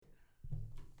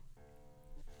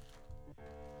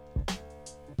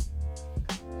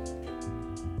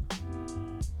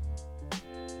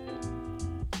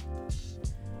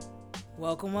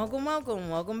Welcome, welcome, welcome.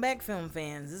 Welcome back, film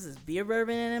fans. This is Beer,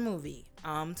 Bourbon, and a Movie.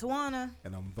 I'm Tawana.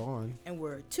 And I'm Vaughn. And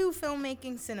we're two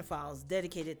filmmaking cinephiles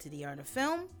dedicated to the art of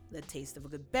film, the taste of a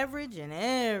good beverage, and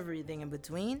everything in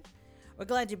between. We're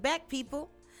glad you're back, people.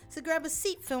 So grab a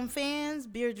seat, film fans,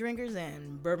 beer drinkers,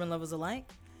 and bourbon lovers alike.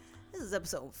 This is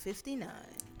episode 59.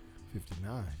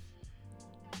 59.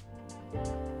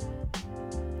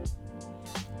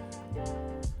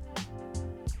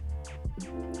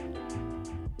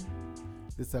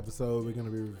 This episode, we're going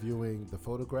to be reviewing The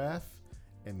Photograph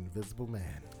and Invisible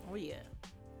Man. Oh, yeah.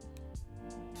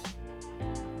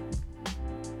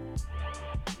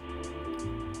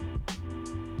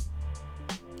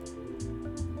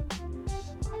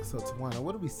 So, Tawana,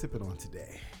 what are we sipping on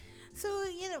today? So,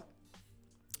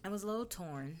 I was a little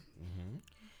torn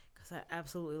because I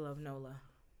absolutely love NOLA.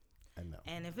 I know.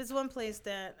 And if it's one place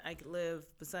that I could live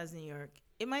besides New York,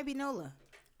 it might be NOLA.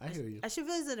 I hear you. I should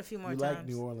visit a few more times. You like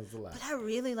New Orleans a lot. But I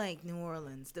really like New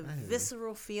Orleans. The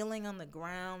visceral feeling on the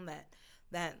ground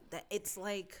that it's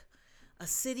like a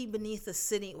city beneath a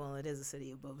city. Well, it is a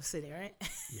city above a city, right?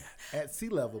 Yeah. At sea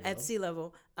level. At sea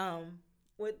level.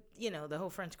 With, the whole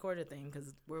French Quarter thing,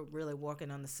 because we're really walking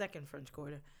on the second French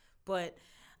Quarter. But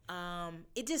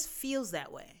it just feels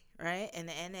that way, right? And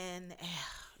then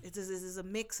it is a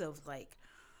mix of, like,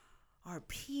 our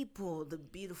people, the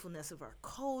beautifulness of our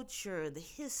culture, the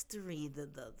history,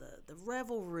 the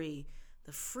revelry,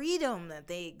 the freedom that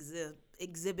they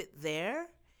exhibit there,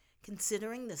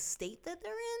 considering the state that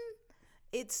they're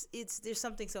in. There's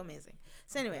something so amazing.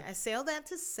 So anyway, I say all that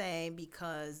to say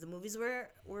because the movies we're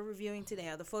reviewing today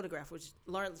are The Photograph, which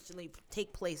largely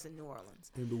take place in New Orleans.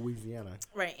 In Louisiana.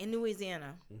 Right, in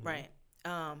Louisiana. Mm-hmm. Right.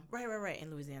 Right, in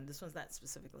Louisiana. This one's not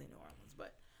specifically New Orleans,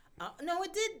 but no,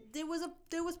 it did. There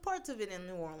was parts of it in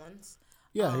New Orleans.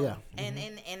 Yeah.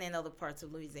 Mm-hmm. And in other parts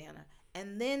of Louisiana.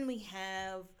 And then we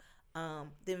have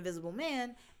The Invisible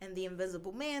Man, and The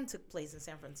Invisible Man took place in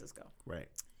San Francisco. Right.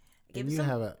 And you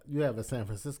have a San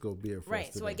Francisco beer for us right.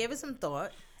 today. So I gave it some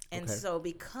thought, and so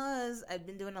because I've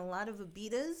been doing a lot of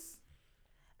Abitas,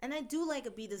 and I do like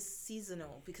Abitas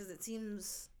seasonal because it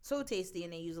seems so tasty,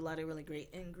 and they use a lot of really great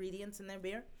ingredients in their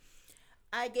beer.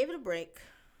 I gave it a break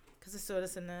because I saw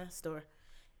this in the store,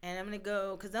 and I'm gonna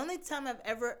go because the only time I've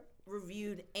ever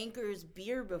reviewed Anchor's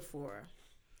beer before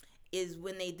is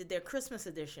when they did their Christmas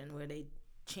edition, where they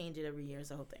change it every year. It's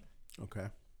the whole thing. Okay.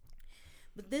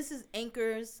 But this is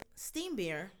Anchor's steam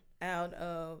beer out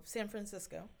of San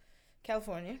Francisco,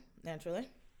 California, naturally.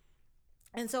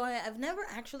 And so I've never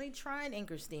actually tried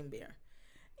Anchor steam beer.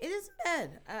 It isn't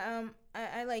bad.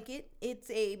 I like it. It's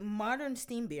a modern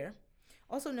steam beer,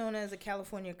 also known as a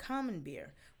California common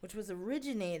beer, which was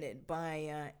originated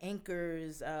by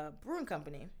Anchor's brewing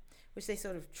company, which they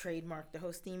sort of trademarked the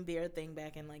whole steam beer thing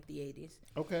back in like the 80s.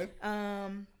 Okay.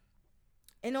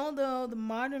 And although the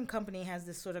modern company has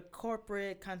this sort of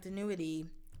corporate continuity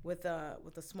with a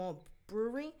small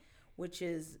brewery, which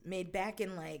is made back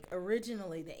in like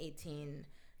originally the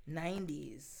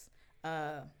 1890s,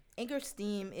 Anchor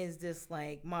Steam is this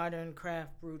like modern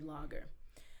craft brewed lager.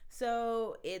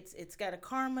 So it's got a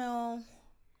caramel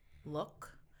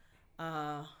look,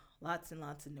 lots and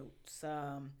lots of notes.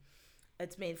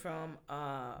 It's made from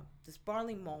this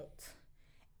barley malt.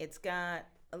 It's got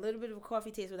a little bit of a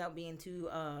coffee taste without being too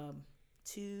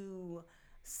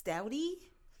stouty.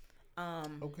 Okay. A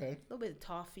little bit of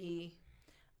toffee.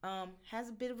 Has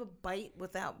a bit of a bite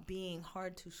without being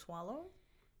hard to swallow.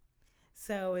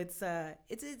 So it's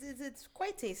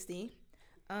quite tasty.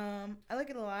 I like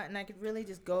it a lot, and I could really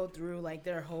just go through like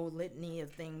their whole litany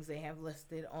of things they have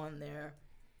listed on their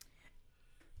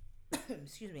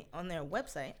on their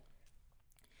website.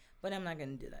 But I'm not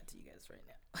going to do that to you guys right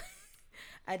now.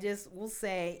 I just will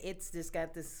say it's just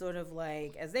got this sort of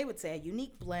like, as they would say, a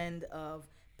unique blend of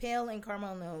pale and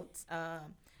caramel notes,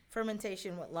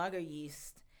 fermentation with lager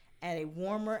yeast at a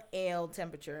warmer ale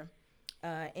temperature,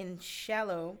 in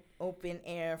shallow open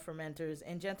air fermenters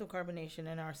and gentle carbonation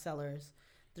in our cellars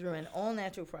through an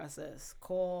all-natural process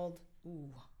called,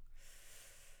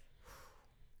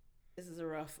 this is a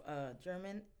rough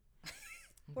German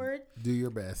word. Do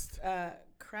your best.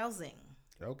 Kraussing.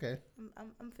 Okay.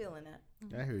 I'm feeling that.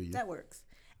 I hear you. That works.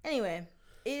 Anyway,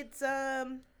 it's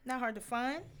not hard to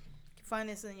find. You can find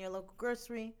this in your local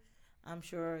grocery. I'm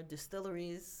sure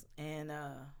distilleries and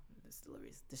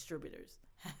distributors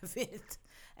have it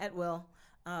at will.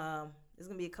 There's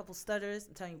going to be a couple stutters.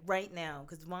 I'm telling you right now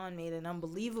because Vaughn made an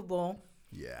unbelievable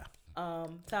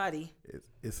toddy.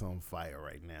 It's on fire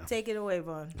right now. Take it away,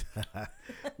 Vaughn.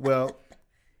 Well,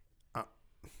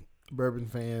 bourbon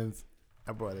fans,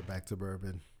 I brought it back to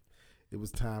bourbon. It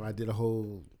was time. I did a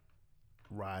whole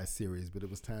rye series, but it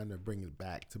was time to bring it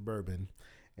back to bourbon.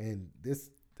 And this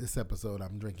episode,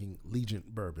 I'm drinking Legion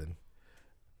bourbon.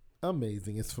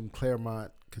 Amazing. It's from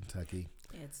Claremont, Kentucky.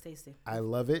 Yeah, it's tasty. I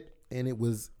love it, and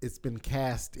it's been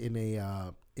cast in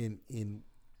a in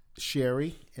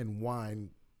sherry and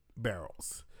wine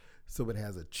barrels, so it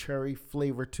has a cherry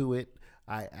flavor to it.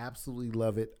 I absolutely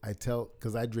love it.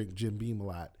 Because I drink Jim Beam a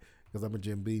lot because I'm a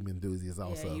Jim Beam enthusiast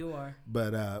also. Yeah, you are.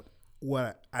 But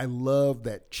what I love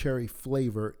that cherry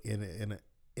flavor in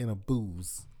a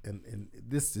booze, and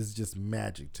this is just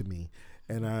magic to me,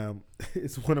 and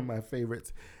it's one of my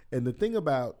favorites. And the thing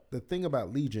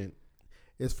about Legion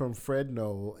is from Fred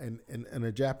Knoll and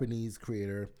a Japanese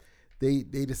creator. They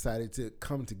decided to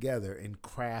come together and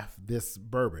craft this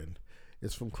bourbon.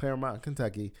 It's from Claremont,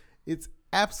 Kentucky. It's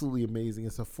absolutely amazing.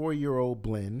 It's a 4-year-old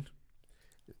blend,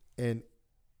 and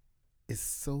it's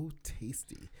so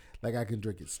tasty. Like, I can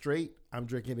drink it straight. I'm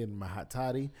drinking it in my hot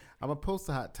toddy. I'm gonna post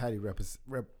a hot toddy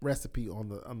recipe on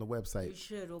the website. You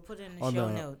should. We'll put it in the show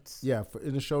notes. Yeah,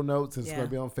 in the show notes. It's gonna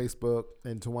be on Facebook,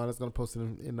 and Tawana's gonna post it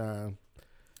in the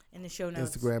show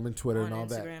notes, Instagram and Twitter and all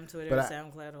that. Instagram, Twitter, but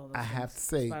SoundCloud, all those I things. have to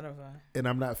say, Spotify. And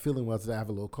I'm not feeling well today. I have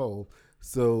a little cold,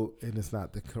 and it's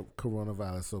not the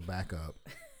coronavirus. So back up.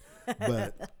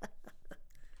 But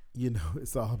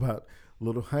it's all about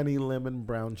little honey, lemon,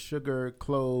 brown sugar,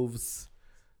 cloves,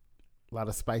 a lot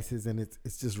of spices, and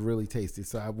it's just really tasty.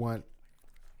 So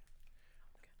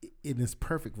it is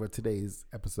perfect for today's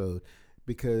episode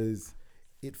because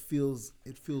it feels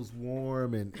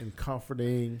warm and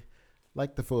comforting,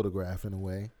 like the photograph in a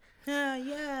way.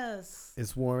 Yes.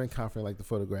 It's warm and comforting like the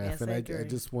photograph, yes, and I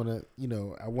just want to,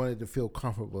 I wanted to feel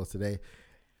comfortable today.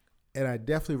 And I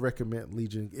definitely recommend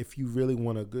Legion if you really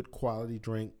want a good quality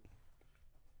drink.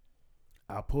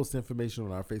 I'll post information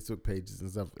on our Facebook pages and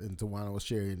stuff, and Tawana will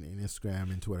share it in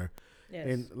Instagram and Twitter. Yes.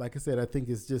 And like I said, I think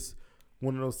it's just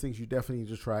one of those things you definitely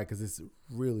need to try because it's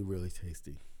really, really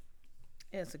tasty.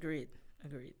 Yes, agreed.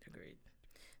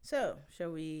 So,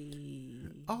 shall we?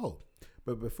 Oh,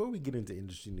 but before we get into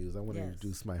industry news, I want to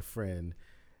introduce my friend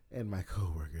and my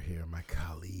coworker here, my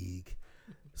colleague,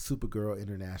 Supergirl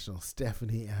International,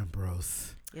 Stephanie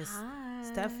Ambrose. Yes, Hi.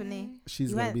 Stephanie.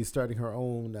 She's going to be starting her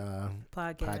own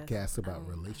podcast about Oh.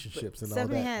 relationships and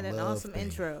Stephanie all that. had an awesome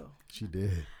intro. She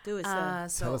did. Do it,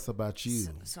 Steph. Tell us about you.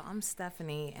 So I'm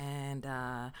Stephanie, and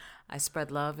I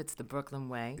spread love. It's the Brooklyn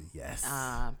way. Yes.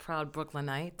 Proud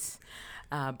Brooklynite,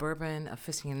 bourbon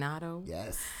aficionado.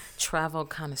 Yes. Travel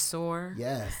connoisseur.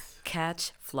 Yes.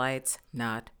 Catch flights,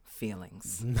 not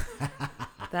feelings.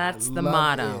 That's the Love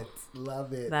motto.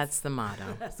 Love it. That's the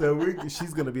motto. So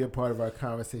she's going to be a part of our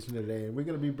conversation today, and we're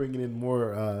going to be bringing in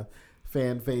more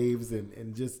fan faves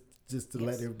and just to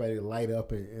let everybody light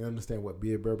up and understand what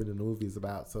beer, bourbon, and the movie is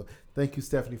about. So thank you,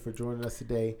 Stephanie, for joining us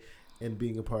today and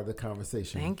being a part of the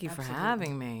conversation. Thank you for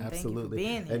having me. Absolutely. Thank you for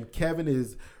being here. And Kevin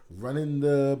is running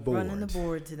the board. Running the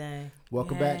board today.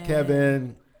 Welcome back,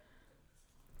 Kevin.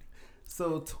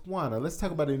 So, Tawana, let's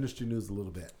talk about industry news a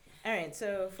little bit. All right,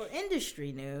 so for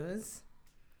industry news,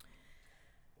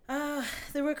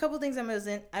 there were a couple things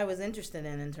I was interested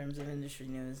in terms of industry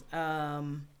news.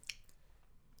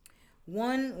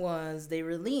 One was they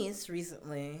released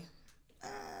recently,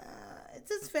 it's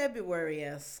just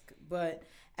February-esque, but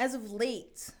as of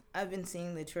late, I've been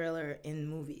seeing the trailer in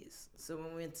movies. So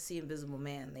when we went to see Invisible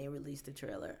Man, they released a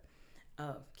trailer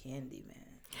of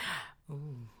Candyman.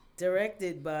 Ooh.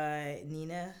 Directed by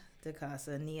Nia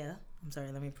DaCosta. I'm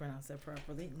sorry, let me pronounce that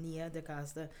properly. Nia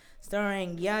DaCosta.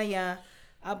 Starring Yahya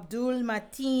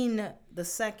Abdul-Mateen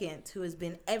II, who has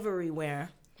been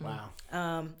everywhere. Wow.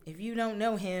 If you don't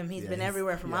know him, he's been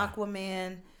everywhere from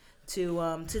Aquaman to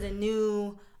the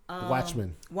new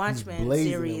Watchmen.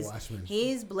 Series. Watchmen.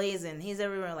 He's blazing. He's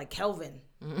everywhere, like Kelvin,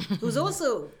 who's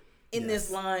also in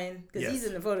this line because he's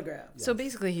in the photograph. So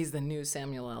basically, he's the new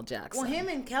Samuel L. Jackson. Well, him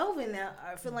and Kelvin now,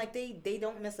 I feel like they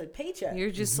don't miss a paycheck. You're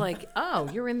just like, oh,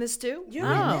 you're in this too? You're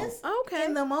in this, okay.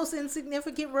 in the most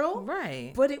insignificant role,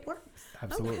 Right. but it works.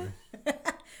 Absolutely. Okay.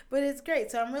 But it's great,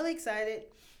 so I'm really excited.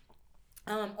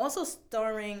 Also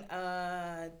starring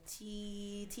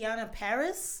Tiana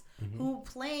Paris, who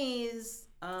plays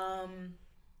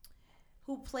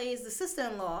the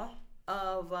sister-in-law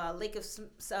of Lake of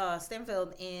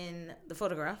Stanfield in The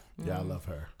Photograph. Yeah, I love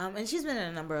her. And she's been in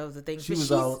a number of the things. She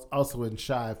was also in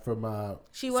Shy from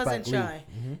She wasn't Spike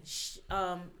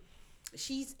Shy.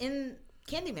 She's in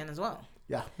Candyman as well.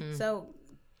 Yeah. So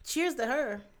cheers to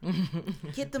her.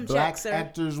 Get them Black checks, sir.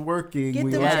 actors working. Get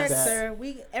we them like checks, that. sir.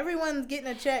 Everyone's getting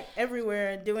a check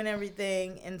everywhere, doing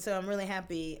everything, and so I'm really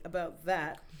happy about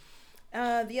that.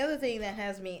 The other thing that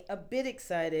has me a bit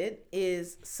excited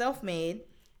is Self-Made,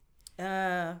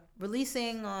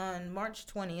 releasing on March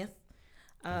 20th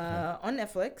on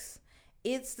Netflix.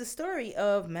 It's the story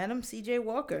of Madam C.J.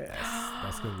 Walker,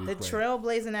 That's gonna be the great.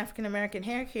 trailblazing African-American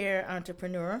hair care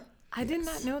entrepreneur. I did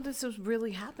not know this was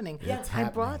really happening. It's I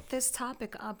happening. brought this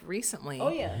topic up recently. Oh,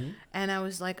 yeah. And I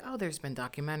was like, oh, there's been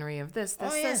documentary of this,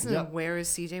 Oh, yeah. and Yep. where is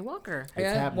CJ Walker?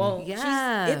 It's happening. Well,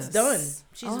 it's done. Yes.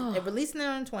 She's Oh. releasing it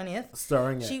on 20th.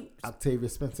 Starring She- Octavia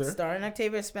Spencer. Starring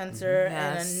Octavia Spencer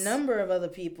and Yes. a number of other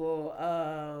people.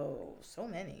 So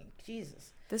many.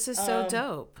 Jesus. This is so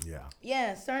dope. Yeah.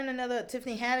 Yeah, starring another.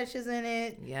 Tiffany Haddish is in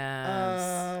it.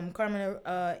 Yes. Carmen.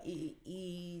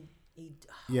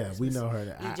 Yeah, we know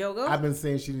her. Ijogo? I've been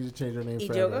saying she needs to change her name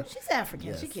forever. Ijogo. She's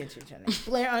African. She Yes. can't change her name.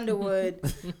 Blair Underwood.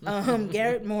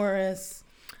 Garrett Morris.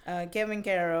 Kevin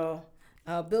Carroll.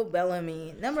 Bill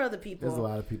Bellamy. Number of other people. There's a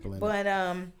lot of people in it. But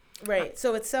right,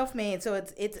 so it's Self-Made. So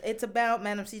it's about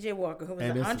Madam C.J. Walker, who was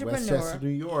And an it's entrepreneur Westchester, New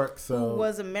York. So who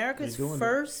was America's they're doing it.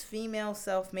 first female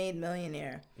self-made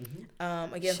millionaire.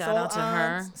 Against Shout all out to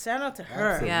her. odds. Shout out to her.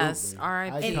 Absolutely. Yes.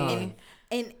 R.I.P. Icon.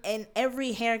 And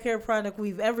every hair care product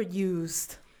we've ever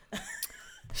used.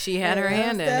 She had her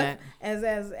hand in Steph,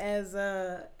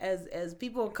 it. as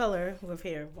people of color with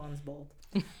hair, Vaughn's bold.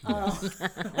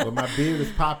 Well, my beard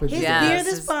is popping. His Yes, beard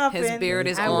is his popping. beard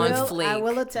is I on will, fleek. I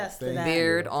will attest to Thank that. you.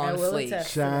 Beard I on will fleek.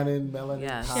 attest to that. Shining, melanin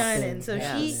Yes. popping. Shining. So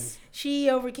Yes. she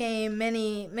overcame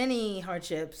many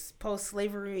hardships,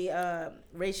 post-slavery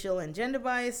racial and gender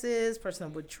biases, personal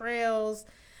betrayals,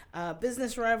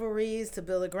 business rivalries to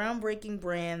build a groundbreaking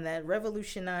brand that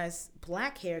revolutionized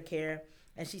black hair care,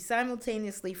 and she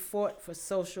simultaneously fought for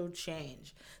social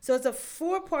change. So it's a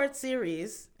 4-part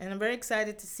series, and I'm very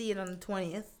excited to see it on the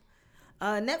 20th.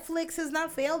 Netflix has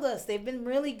not failed us. They've been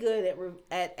really good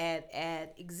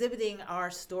at exhibiting our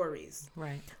stories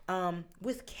Right.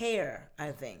 with care,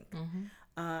 I think.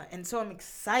 And so I'm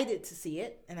excited to see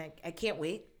it, and I can't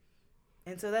wait.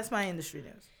 And so that's my industry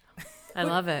news. I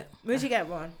love it. What you got,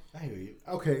 Vaughn? I hear you.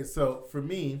 Okay, so for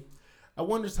me, I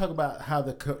wanted to talk about how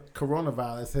the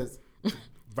coronavirus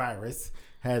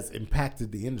has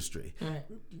impacted the industry. Right.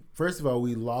 First of all,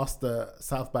 we lost the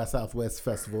South by Southwest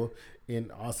Festival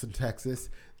in Austin, Texas.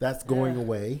 That's going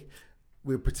away.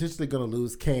 We're potentially going to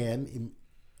lose Cannes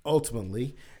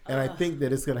ultimately, and I think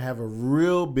that it's going to have a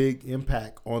real big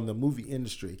impact on the movie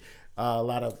industry. A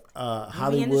lot of Movie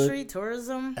Hollywood, industry,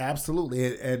 tourism.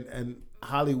 absolutely, and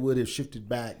Hollywood has shifted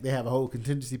back. They have a whole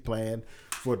contingency plan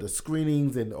for the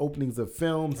screenings and openings of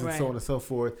films and so Right. on and so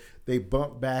forth. They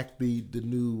bumped back the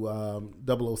new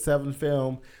 007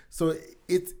 film, so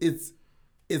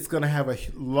it's going to have a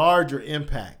larger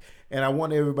impact. And I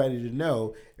want everybody to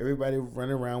know, everybody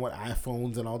running around with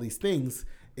iPhones and all these things,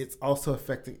 it's also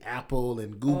affecting Apple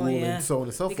and Google and so on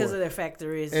and so because forth. of their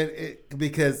factories. And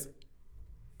because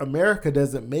America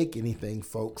doesn't make anything,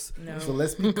 folks. No. So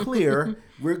let's be clear.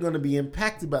 We're going to be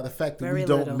impacted by the fact that Very we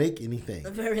don't little. make anything.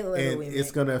 Very little And we it's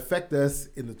make. going to affect us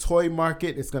in the toy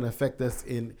market. It's going to affect us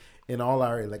in all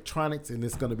our electronics, and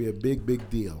it's going to be a big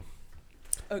deal.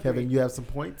 Agreed. Kevin, you have some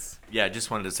points? Yeah, I just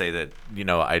wanted to say that,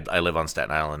 I live on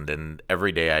Staten Island, and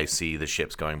every day I see the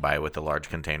ships going by with the large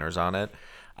containers on it.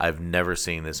 I've never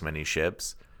seen this many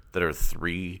ships that are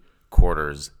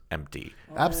 3/4 empty.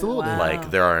 Absolutely. Wow. Like,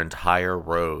 there are entire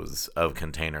rows of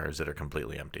containers that are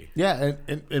completely empty. Yeah,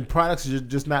 and products are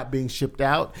just not being shipped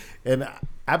out. And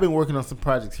I've been working on some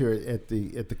projects here at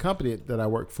the company that I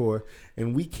work for,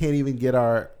 and we can't even get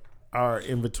our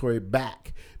inventory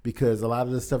back because a lot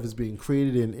of this stuff is being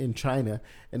created in China,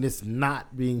 and it's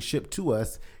not being shipped to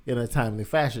us in a timely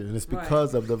fashion. And it's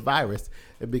because of the virus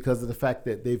and because of the fact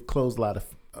that they've closed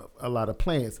a lot of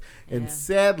plants. And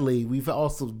sadly, we've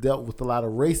also dealt with a lot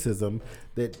of racism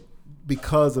that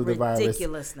because of the virus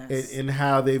Ridiculousness. and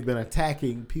how they've been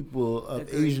attacking people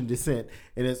of Asian descent.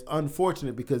 And it's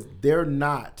unfortunate because they're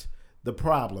not the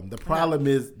problem. The problem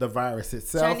is the virus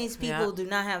itself. Chinese people do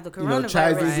not have the You know,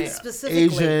 coronavirus Chinese,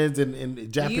 specifically. Asians,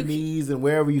 and Japanese, and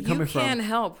wherever you're coming You from. can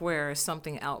help where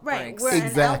something Right, outbreaks. where an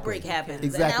Exactly. outbreak happens.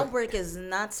 Exactly. An outbreak is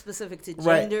not specific to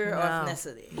Right. gender or No.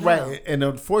 ethnicity. Right, and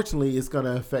unfortunately, it's going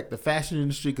to affect the fashion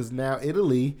industry because now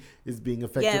Italy is being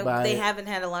affected Yeah, by they haven't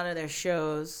had a lot of their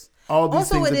shows. all these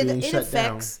Also, things are it being shut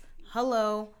affects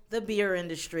the beer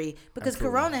industry because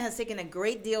Absolutely. Corona has taken a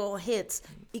great deal of hits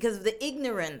because of the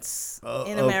ignorance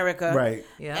in of- America. right.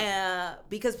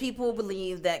 Because people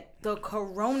believe that the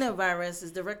coronavirus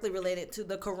is directly related to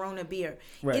the Corona beer.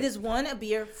 Right. It is one, a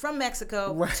beer from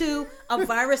Mexico. Right. Two, a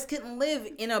virus couldn't live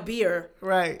in a beer. down.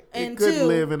 Right, And it couldn't two,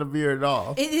 live in a beer at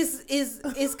all. It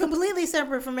is completely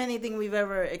separate from anything we've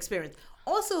ever experienced.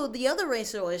 Also, the other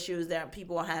racial issues that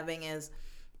people are having is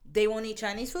they won't eat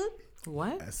Chinese food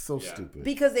What? That's so stupid.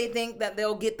 because they think that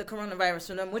they'll get the coronavirus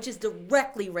from them, which is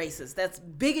directly racist. That's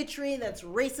bigotry. That's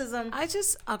racism.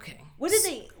 Okay. What did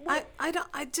they?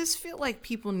 I just feel like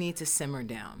people need to simmer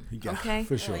down. Yeah, Okay.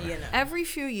 for sure. You know, Every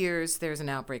few years, there's an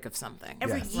outbreak of something.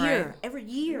 every Yes. year, Right. every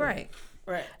year, Right.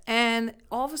 right. And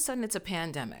all of a sudden, it's a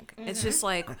pandemic. It's just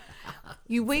like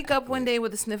you wake up one day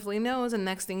with a sniffly nose, and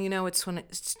next thing you know, it's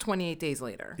 28 days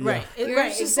later. Right. You're Right.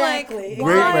 just Exactly. like,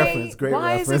 Great why, reference, great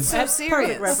why is it reference. so That's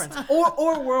serious? perfect reference.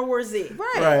 Or World War Z.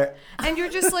 Right. Right. And you're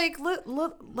just like,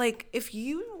 look, like if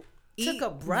you Took a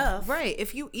breath. right?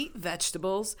 If you eat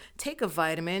vegetables, take a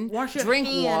vitamin, Wash your drink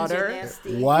hands, water. you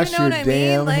nasty. Wash You know your what I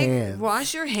damn mean? Like, hands.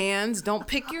 wash your hands. Don't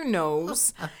pick your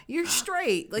nose. You're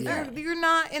straight. Like you're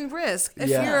not in risk.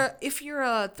 If you're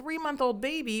a 3-month-old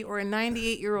baby or a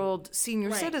 98-year-old senior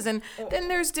Right. citizen, then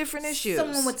there's different issues.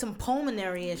 Someone with some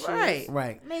pulmonary issues. Right.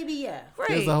 Right. Maybe, yeah. Right.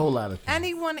 There's a whole lot of things.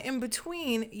 Anyone in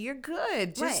between, you're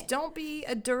good. Just Right. don't be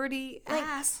a dirty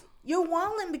ass. You're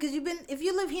wilding because if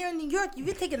you live here in New York, you've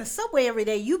been taking the subway every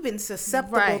day. You've been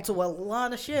susceptible Right. to a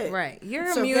lot of shit. Right.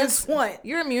 Your So immune guess what?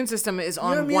 Your immune system is Your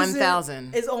on music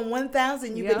 1,000. is on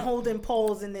 1,000. You've Yep. been holding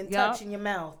poles and then Yep. touching your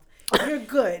mouth. You're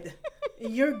good.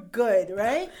 You're good,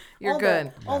 right? You're all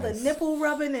good. All the nipple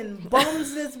rubbing and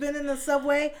bums that's been in the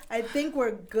subway. I think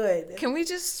we're good. Can we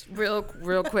just real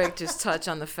quick just touch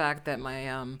on the fact that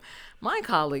my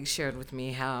colleague shared with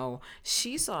me how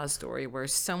she saw a story where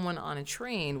someone on a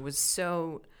train was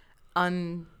so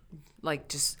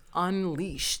just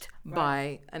unleashed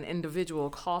by an individual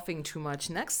coughing too much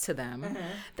next to them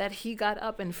that he got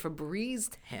up and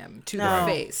Febrezed him to the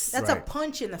face. That's a Right.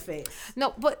 punch in the face.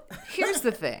 No, but here's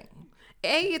the thing.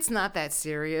 A, it's not that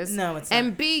serious. No, it's And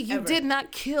not. B, you Ever. did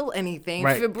not kill anything.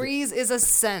 Right. Febreze is a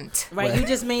scent. Right, you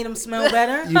just made him smell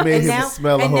better. You made and him now,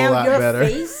 smell a and whole now lot your better.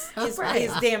 face is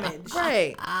damaged.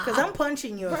 Right. Because I'm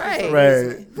punching you. if you Right. feel Right.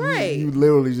 easy. Right. You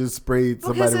literally just sprayed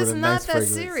somebody Because with it's a not nice that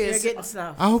fragrance. You're serious. getting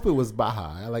snuffed. I hope it was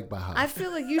Baja. I like Baja. I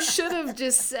feel like you should have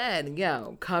just said,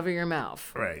 yo, cover your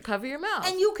mouth. Right. Cover your mouth.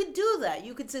 And you could do that.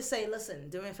 You could just say, listen,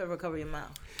 do me a favor, cover your mouth.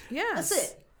 yes. That's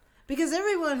it. Because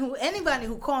anybody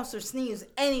who coughs or sneezes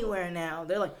anywhere now,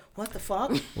 they're like, what the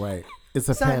fuck? Right. It's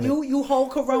a Son, panic. you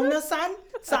hold corona, son?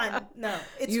 Son, no.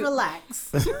 It's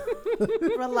relax.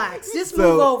 Relax. Just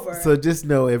move over. So just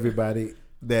know, everybody,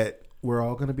 that we're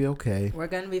all going to be okay. We're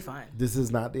going to be fine. This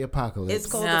is not the apocalypse. It's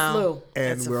called No. the flu. and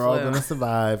It's a we're all flu. going to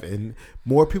survive. And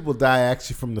more people die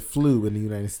actually from the flu in the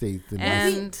United States than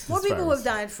And- this More people virus. have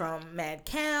died from mad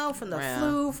cow, from the Yeah.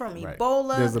 flu, from Right.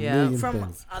 Ebola, There's a Yeah. million from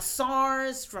things.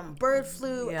 SARS, from bird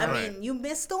flu. Yeah. I mean, you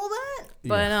missed all that?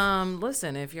 But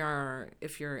listen, if you're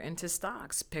into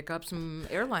stocks, pick up some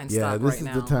airline Yeah, stock this right is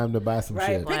now. the time to buy some Right.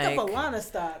 shit. Pick up Like- a lot of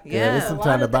stock. Yeah, this is the A lot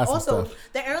time to of buy some also, stuff.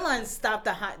 the airlines stopped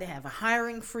they have a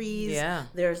hiring freeze. Yeah.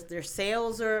 Their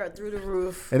sales are through the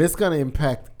roof. And it's going to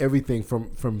impact everything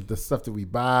from the stuff that we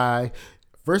buy.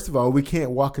 First of all, we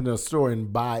can't walk into a store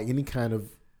and buy any kind of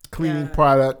cleaning Yeah.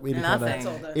 product, any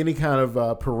Nothing. kind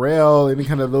of Perel, any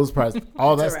kind of those products.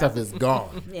 All that It's a stuff wrap. is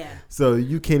gone. Yeah. So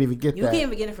you can't even get You that. can't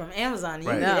even get it from Amazon. You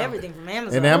Right. can get No. everything from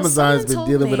Amazon. And Amazon's someone been told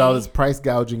dealing with all me- this price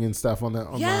gouging and stuff on the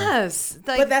Yes.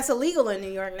 Like, But that's illegal in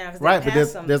New York now. 'cause they right. But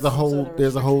passed there's a some whole sort of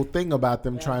there's a whole restriction. thing about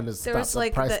them trying to stop there's the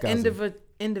like price the gouging.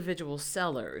 individual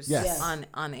sellers Yes. on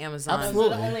Amazon. Those are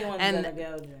Absolutely. the only ones And- that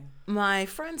are gouging. My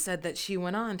friend said that she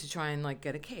went on to try and like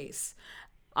get a case.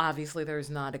 Obviously, there's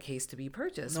not a case to be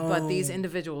purchased, but these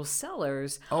individual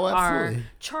sellers Oh, are absolutely.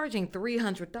 charging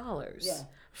 $300 Yeah.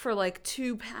 for like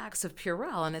 2 packs of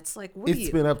Purell, and it's like, what do It's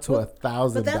you? been up to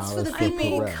 $1,000 but that's for the for I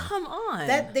mean, Purell. come on.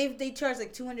 That they charge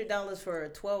like $200 for a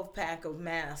 12-pack of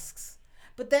masks.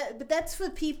 But that's for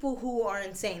people who are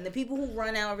insane. The people who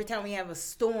run out every time we have a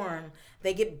storm,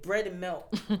 they get bread and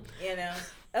milk. You know,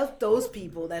 that's those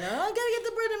people that are, I gotta get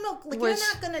the bread and milk. Like Which-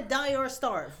 you're not gonna die or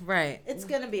starve. right. It's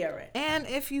gonna be all right. And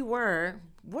if you were,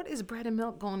 what is bread and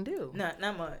milk gonna do? Not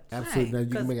much. Absolutely. Now you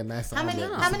can 'Cause make a nice How omelet. many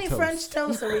with how some many toast. French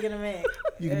toasts are we gonna make?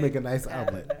 You can make a nice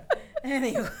omelet.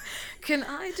 Anyway, Can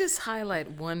I just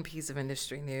highlight one piece of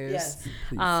industry news? Yes.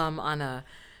 On a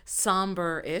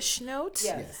somber-ish note.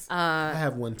 yes. I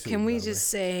have one too. Can we by the just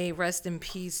say rest in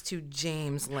peace to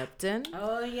James Lipton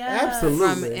Oh yeah. Absolutely.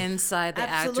 from inside the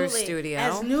Absolutely. Actors Studio?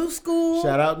 As New School. way.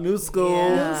 Shout out New School.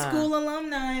 Yeah. New School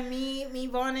alumni. Me,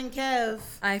 Vaughn, and Kev.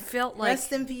 I felt like,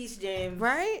 Rest in peace, James.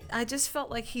 right? I just felt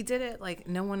like he did it like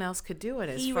no one else could do it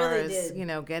as He far really as,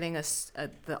 did. getting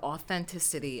the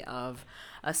authenticity of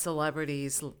a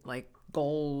celebrity's like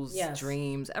goals, Yes.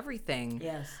 dreams, everything.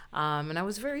 Yes. And I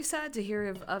was very sad to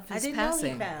hear of I his didn't know he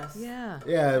passing. passed. Yeah.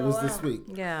 Yeah, it Oh, was wow. this week.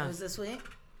 Yeah. Was this week?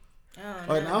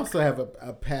 Oh, and I also have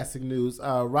a passing news.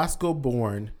 Roscoe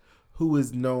Bourne, who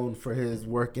is known for his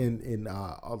work in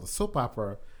all the soap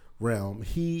opera realm,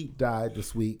 he died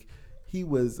this week. He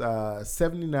was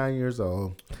 79 years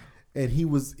old, and he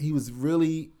was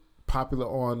really popular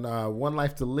on One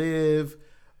Life to Live.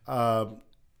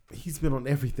 He's been on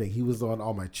everything. He was on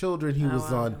All My Children. He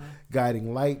was on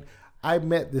Guiding Light. I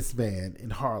met this man in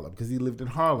Harlem because he lived in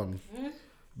Harlem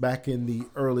back in the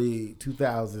early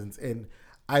 2000s, and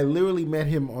I literally met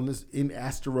him on this in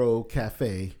Astro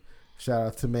Cafe. Shout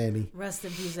out to Manny. Rest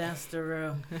in peace,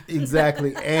 Astro.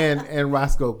 Exactly, and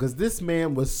Roscoe, because this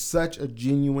man was such a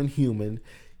genuine human.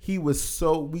 He was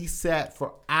so. We sat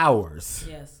for hours.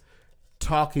 Yes.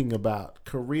 Talking about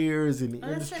careers in the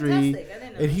that's industry, fantastic. I didn't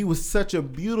know and that. he was such a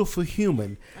beautiful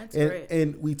human. That's and great.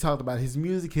 and we talked about his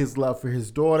music, his love for his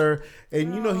daughter,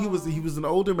 and you know he was an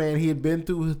older man. He had been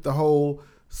through the whole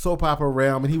soap opera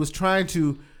realm, and he was trying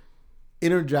to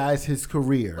energize his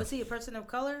career. Was he a person of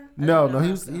color? No, he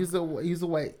was a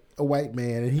white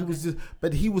man, and he was just,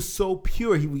 but he was so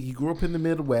pure. He grew up in the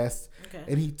Midwest, Okay.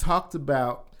 and he talked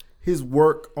about his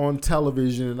work on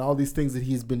television and all these things that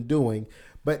he's been doing,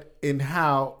 but in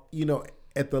how, you know,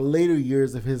 at the later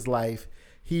years of his life,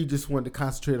 he just wanted to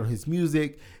concentrate on his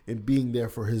music and being there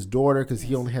for his daughter, because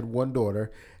he only had one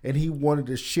daughter, and he wanted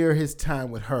to share his time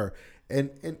with her,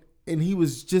 and he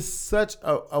was just such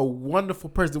a wonderful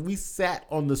person. We sat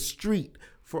on the street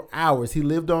for hours. He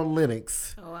lived on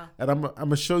Lenox. Oh, wow. And I'm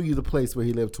gonna show you the place where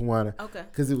he lived, Tawana. Okay.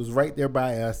 Because it was right there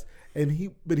by us. And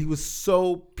he was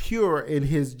so pure in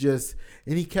his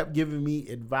and he kept giving me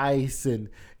advice and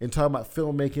talking about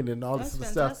filmmaking and all this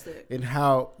That's other stuff, fantastic. and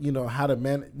how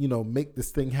to make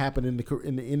this thing happen in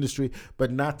the industry,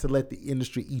 but not to let the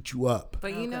industry eat you up.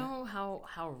 But you know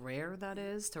how rare that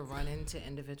is to run into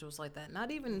individuals like that.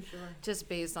 Not even just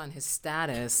based on his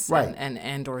status, Right.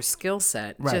 and or skill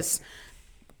set, Right. just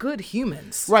good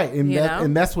humans, Right, and you know?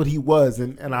 and that's what he was,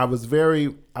 and I was very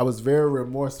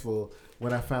remorseful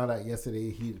when I found out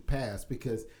yesterday he had passed,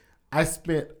 because I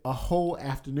spent a whole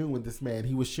afternoon with this man.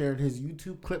 He was sharing his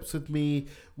YouTube clips with me.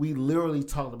 We literally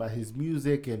talked about his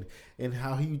music and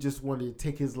how he just wanted to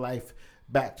take his life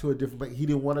back to a different place. He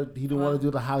didn't want to do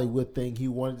the Hollywood thing. He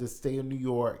wanted to stay in New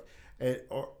York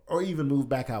or even move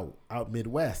back out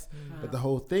Midwest. But the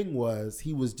whole thing was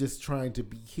he was just trying to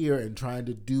be here and trying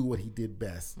to do what he did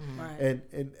best. Right.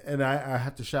 And I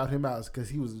have to shout him out because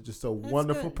he was just a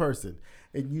wonderful good. person.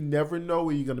 And you never know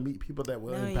where you're going to meet people that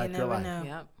will No, you impact your never life. know.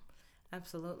 Yep.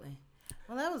 Absolutely.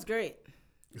 Well, that was great.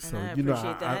 So I you know,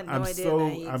 appreciate that. I had no I'm idea so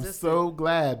that he I'm existed. so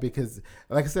glad, because,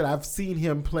 like I said, I've seen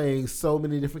him playing so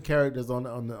many different characters on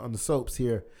the soaps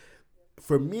here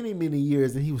for many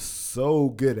years, and he was so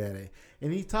good at it.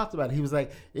 And he talked about it. He was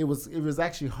like, it was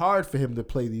actually hard for him to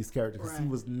play these characters because he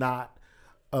Right. was not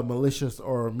a malicious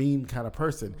or a mean kind of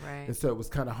person, Right. and so it was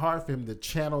kind of hard for him to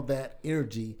channel that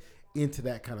energy into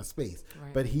that kind of space.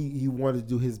 Right. But he wanted to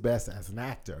do his best as an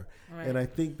actor. Right. And I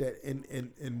think that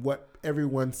in what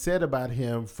everyone said about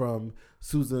him, from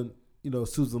Susan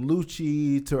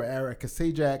Lucci to Erica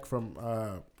Sajak from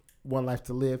One Life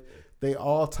to Live, they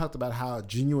all talked about how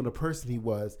genuine a person he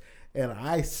was. And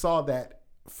I saw that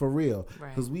for real, Right.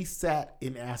 because we sat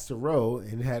in Astor Row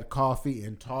and had coffee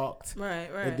and talked. Right.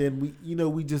 And then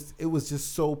it was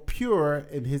just so pure,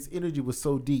 and his energy was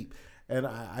so deep. And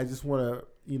I just want to,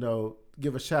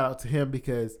 give a shout out to him,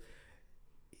 because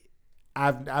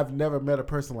I've never met a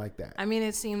person like that. I mean,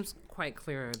 it seems quite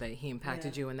clear that he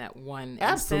impacted you in that one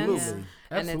Absolutely. instance.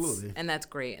 Absolutely. And that's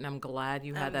great. And I'm glad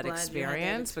you I'm had that glad you had that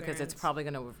experience, because it's experience. probably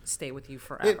going to stay with you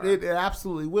forever. It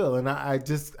absolutely will. And I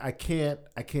can't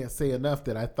say enough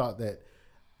that I thought that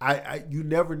you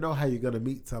never know how you're going to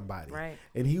meet somebody. Right.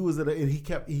 And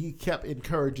he kept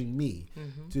encouraging me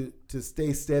to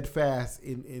stay steadfast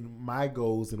in my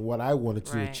goals and what I wanted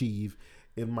to Right. achieve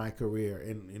in my career,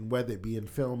 and whether it be in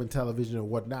film and television or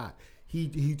whatnot.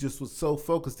 He just was so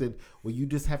focused in, well, you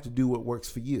just have to do what works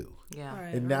for you. Yeah.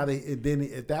 Right. And now then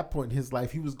at that point in his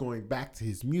life, he was going back to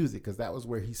his music, because that was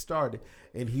where he started,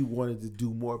 and he wanted to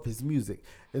do more of his music.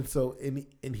 And so,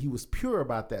 and he was pure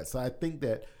about that. So I think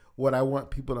that what I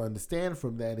want people to understand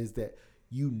from that is that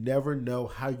you never know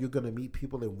how you're going to meet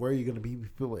people and where you're going to meet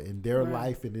people in their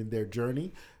life and in their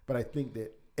journey. But I think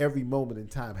that every moment in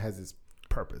time has its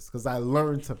purpose, because I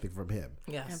learned something from him.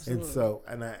 Yes. Absolutely. And so,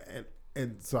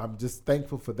 and so I'm just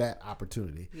thankful for that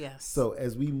opportunity. Yes. So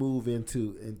as we move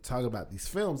into and talk about these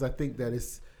films, I think that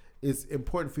it's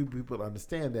important for people to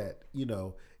understand that,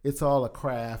 it's all a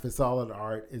craft, it's all an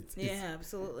art.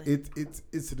 Absolutely.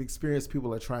 It's an experience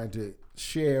people are trying to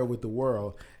share with the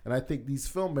world, and I think these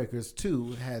filmmakers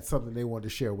too had something they wanted to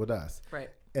share with us. Right.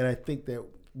 And I think that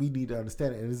we need to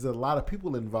understand it. And there's a lot of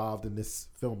people involved in this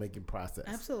filmmaking process.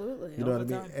 Absolutely. You know what I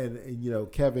mean? And you know,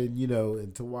 Kevin, you know,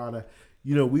 and Tawana,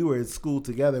 you know, we were in school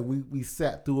together. We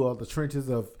sat through all the trenches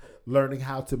of learning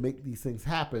how to make these things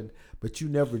happen, but you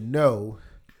never know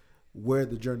where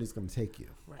the journey is going to take you.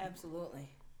 Right. Absolutely.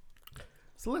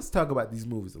 So let's talk about these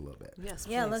movies a little bit. Yes.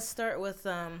 Yeah, please. let's start with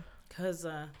because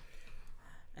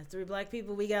as three black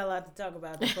people, we got a lot to talk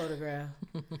about the Photograph.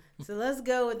 So let's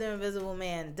go with The Invisible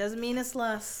Man. Doesn't mean it's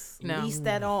less, No. least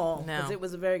at all, No. because it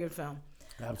was a very good film.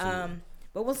 Absolutely.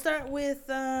 But we'll start with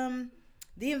The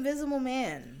Invisible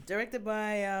Man, directed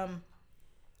by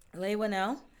Leigh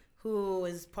Whannell, who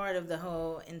is part of the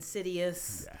whole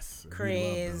Insidious Yes, we love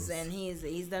craze, those. and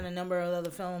he's done a number of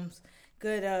other films.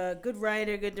 Good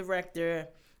writer, good director,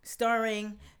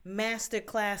 starring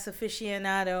masterclass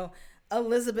aficionado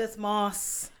Elizabeth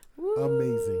Moss,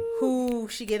 Amazing. who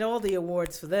she get all the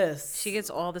awards for this. She gets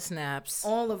all the snaps.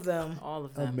 all of them. All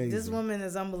of them. Amazing. This woman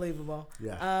is unbelievable.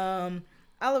 Yeah.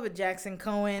 Oliver Jackson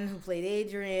Cohen, who played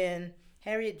Adrian,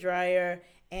 Harriet Dreyer,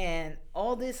 and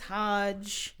Aldous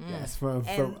Hodge Yes, from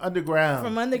And Underground.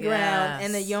 from Underground,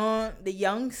 and Yes. the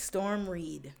young Storm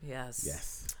Reed, Yes.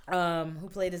 Yes. who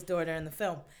played his daughter in the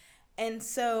film. And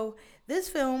so this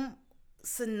film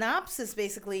synopsis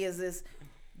basically is this: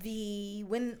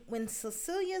 when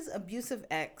Cecilia's abusive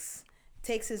ex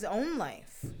takes his own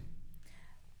life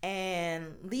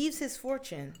and leaves his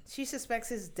fortune, she suspects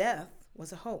his death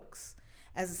was a hoax.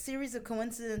 As a series of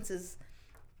coincidences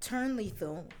turn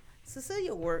lethal,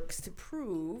 Cecilia works to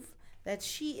prove that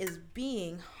she is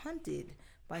being hunted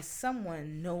by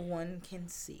someone no one can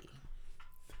see.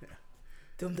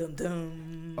 Dum dum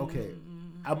dum. Okay,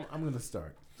 I'm going to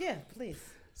start. Yeah, please.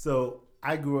 So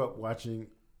I grew up watching.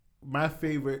 My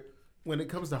favorite when it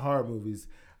comes to horror movies,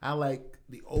 I like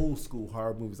the old school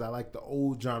horror movies. I like the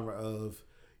old genre of,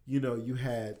 you know, you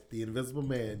had The Invisible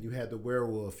Man, you had The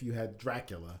Werewolf, you had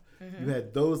Dracula, you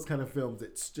had those kind of films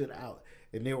that stood out,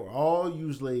 and they were all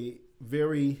usually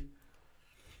very.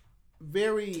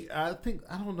 I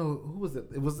don't know who was it.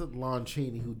 It wasn't Lon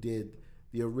Chaney who did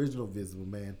the original Invisible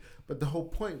Man, but the whole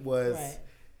point was. Right.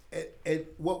 And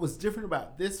what was different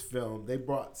about this film, they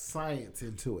brought science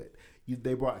into it.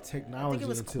 They brought I technology think it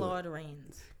was into Claude it.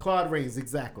 Rains. Claude Rains,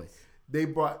 exactly. They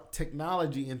brought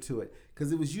technology into it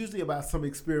because it was usually about some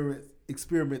experiment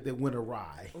that went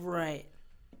awry, Right.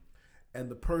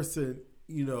 and the person,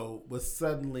 you know, was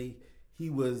suddenly he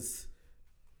was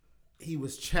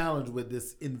challenged with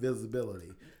this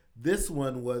invisibility. This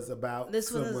one was about This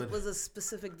someone. was a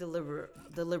specific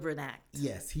deliberate act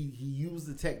Yes, he used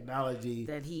the technology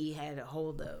that he had a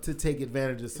hold of to take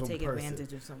advantage of to some take person.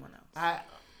 advantage of someone else.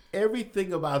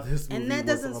 Everything about this movie And that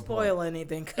was doesn't on spoil point.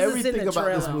 anything because it's Everything in the about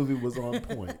trailer. this movie was on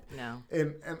point. No.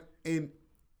 and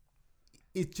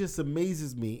it just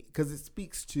amazes me because it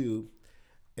speaks to,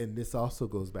 and this also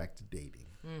goes back to dating.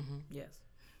 Yes.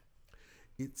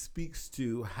 It speaks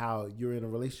to how you're in a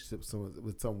relationship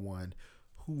with someone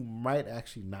who might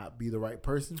actually not be the right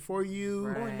person for you.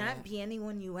 Right. Or not be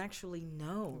anyone you actually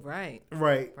know. Right.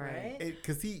 Right. Right.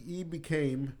 Because he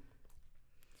became.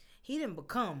 He didn't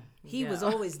become. He Yeah. was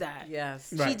always that. Yes.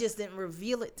 She Right. just didn't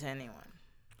reveal it to anyone.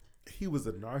 He was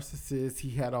a narcissist.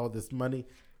 He had all this money.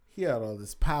 He had all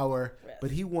this power, Yes.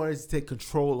 but he wanted to take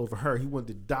control over her. He wanted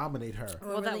to dominate her.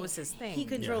 Well, that was his thing. He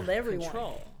controlled everyone.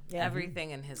 Control. Yeah.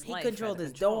 Everything in his He life. controlled had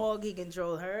his control. dog. He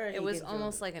controlled her. It was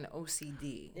almost like an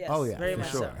OCD. Yes, Oh yeah, very for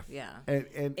much sure. so. Yeah.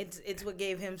 And It's what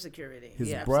gave him security. his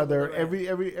Yeah, brother, absolutely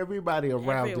right. everybody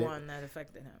around Everyone it. that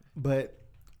affected him. But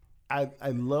I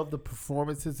love the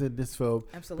performances in this film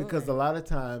Absolutely. because a lot of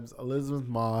times Elizabeth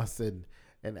Moss and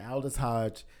Aldous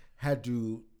Hodge had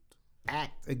to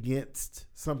act against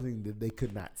something that they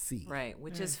could not see. Right.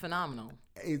 Which is phenomenal.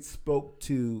 It spoke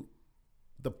to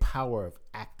the power of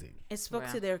acting. It spoke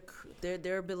Right. to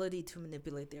their ability to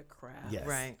manipulate their craft. Yes.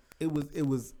 Right. It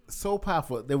was so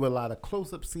powerful. There were a lot of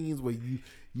close up scenes where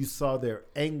you saw their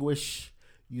anguish,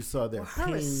 you saw their Her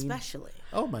pain. especially.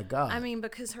 Oh my God. I mean,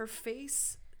 because her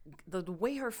face, the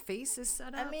way her face is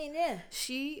set up, Yeah.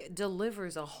 she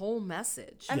delivers a whole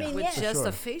message I mean, with yeah. just For sure.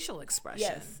 a facial expression.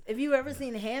 Yes. If you ever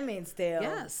seen *Handmaid's Tale*,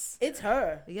 Yes. it's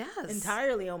her. Yes.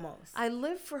 Entirely almost. I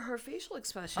live for her facial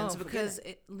expressions Oh, forget because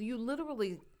you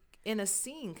literally, in a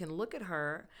scene, can look at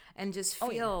her and just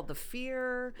feel the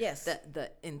fear, Yes.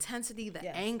 the intensity, the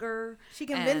Yes. anger. She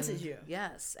convinces and- you.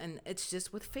 Yes, and it's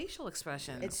just with facial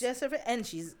expressions. It's just her, and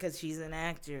because she's an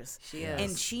actress. She is.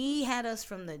 and she had us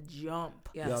from the jump.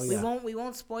 Yes. Oh, We yeah.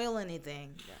 won't spoil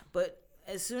anything. But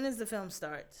as soon as the film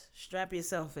starts, strap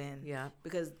yourself in. Yeah.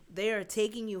 Because they are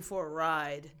taking you for a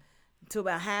ride to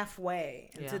about halfway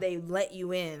until they let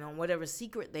you in on whatever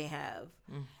secret they have,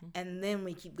 and then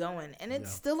we keep going. And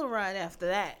it's still a ride after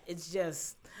that. It's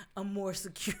just a more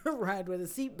secure ride with a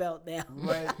seatbelt down.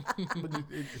 Right.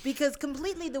 Because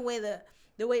completely the way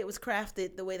it was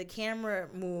crafted, the way the camera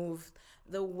moved,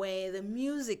 the way the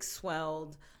music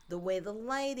swelled, the way the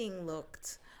lighting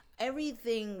looked,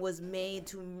 everything was made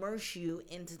to immerse you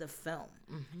into the film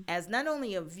as not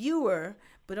only a viewer,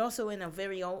 but also in a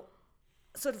very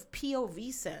sort of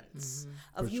POV sense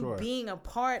of For you sure. being a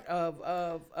part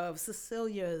of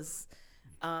Cecilia's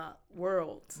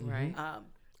world. Right.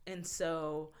 And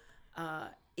so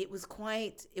it was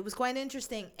quite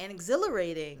interesting and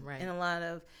exhilarating. Right. In a lot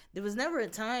of, there was never a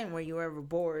time where you were ever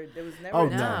bored. There was never Oh a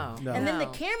time. no, No. no. And then the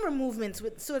No. camera movements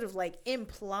would sort of like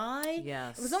imply.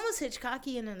 Yes. It was almost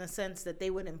Hitchcockian in a sense that they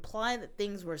would imply that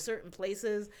things were certain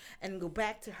places and go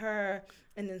back to her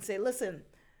and then say, listen,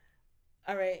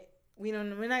 all right, we're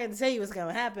not going to tell you what's going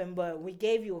to happen, but we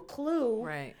gave you a clue.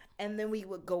 Right. And then we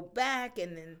would go back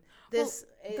and then this,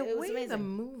 the it was way the amazing.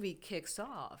 movie kicks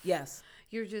off, Yes.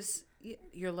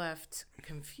 you're left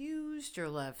confused. You're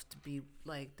left to be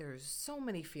like, there's so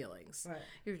many feelings. Right.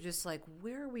 You're just like,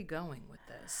 where are we going with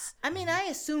this? I mean, I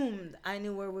assumed I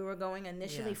knew where we were going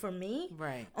initially Yeah. for me.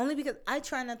 Right. Only because I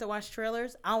try not to watch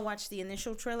trailers. I'll watch the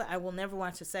initial trailer. I will never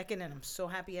watch the second, and I'm so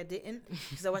happy I didn't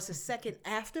because I watched the second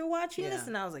after watching this, Yeah.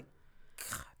 and I was like,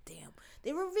 God damn.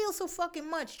 They reveal so fucking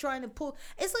much trying to pull.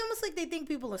 It's almost like they think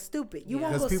people are stupid. You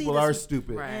won't Because go see people this. are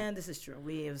stupid. Right. And this is true.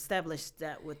 We have established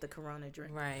that with the Corona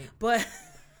drink. Right. But,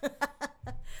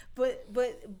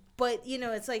 but you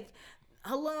know, it's like,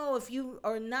 hello, if you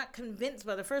are not convinced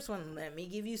by the first one, let me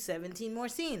give you 17 more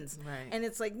scenes. Right. And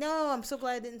it's like, no, I'm so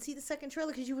glad I didn't see the second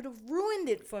trailer because you would have ruined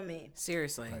it for me.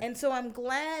 Seriously. And so I'm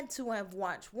glad to have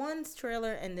watched one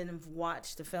trailer and then have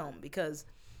watched the film because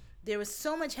there was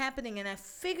so much happening, and I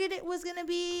figured it was gonna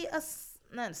be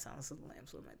not a Silence of the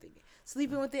Lambs. What am I thinking?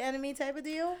 Sleeping with the Enemy type of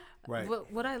deal. Right.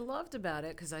 What I loved about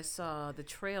it, because I saw the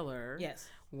trailer Yes.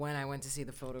 when I went to see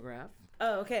the Photograph,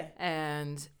 Oh, okay.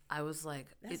 and I was like,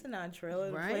 That's a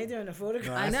non-trailer to right? play during the No,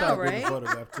 photograph. I know, saw it with the right?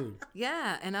 photograph too.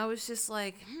 yeah, and I was just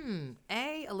like,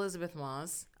 Elizabeth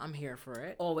Moss, I'm here for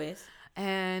it. Always,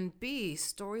 And B,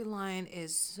 storyline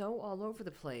is so all over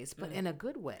the place, but in a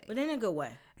good way. but in a good way.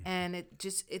 And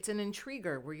it's an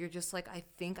intriguer where you're just like, I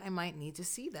think I might need to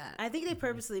see that. I think they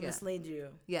purposely misled you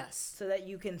Yes, so that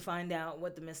you can find out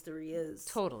what the mystery is.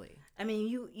 totally. I mean,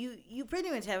 you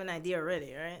pretty much have an idea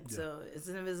already, right? Yeah. So it's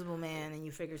an invisible man, and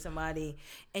you figure somebody,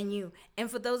 and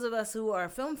for those of us who are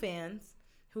film fans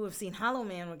who have seen Hollow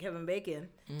Man with Kevin Bacon,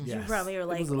 you Yes. probably are It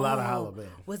like, was a lot of Hollow Man.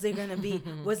 was there gonna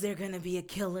be a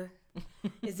killer?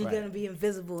 Is he Right. gonna be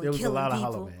invisible and There was a killing lot of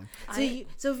people? Hollow Man.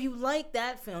 So if you like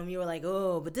that film, you were like,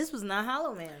 oh, but this was not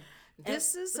Hollow Man.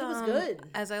 This is but it was good.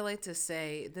 as I like to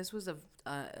say, this was a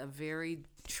very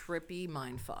trippy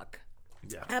mind fuck.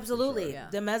 Yeah. Absolutely. Yeah.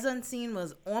 The mezzanine scene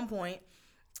was on point,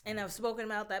 and I've spoken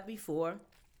about that before.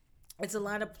 It's a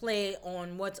lot of play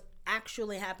on what's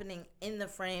actually happening in the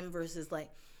frame versus like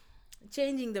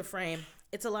changing the frame.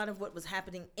 It's a lot of what was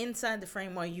happening inside the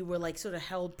frame while you were like sort of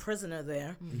held prisoner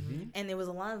there. Mm-hmm. And there was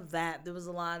a lot of that. There was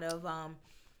a lot of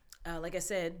like I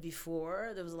said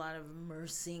before, there was a lot of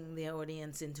immersing the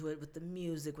audience into it with the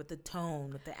music, with the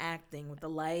tone, with the acting, with the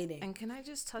lighting. And can I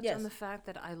just touch Yes. on the fact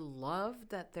that I love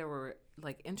that there were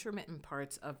like intermittent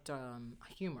parts of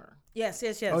humor. Yes.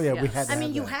 Oh yeah, we Yes. had to I mean,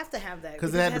 have you that. have to have that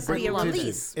Because because it had to break be the a tension.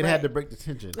 release. It had right? to break the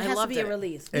tension. It I has to loved be a it.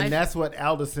 release. And that's what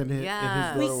Aldous and his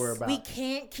Yes. daughter were about. We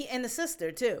can't keep, and the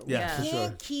sister too. Yeah, we for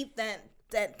can't sure. keep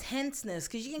that tenseness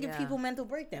because you can give Yeah. people mental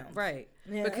breakdowns. Right.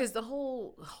 Yeah. Because the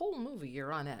whole movie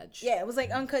you're on edge. Yeah, it was like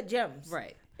Uncut Gems.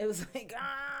 Right. It was like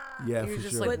Yeah, You're for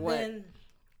just sure. like, But what? then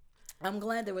I'm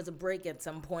glad there was a break at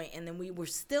some point, and then we were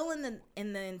still in the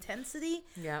intensity.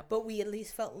 Yeah. But we at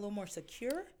least felt a little more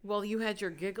secure. Well, you had your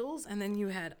giggles, and then you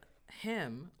had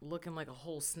him looking like a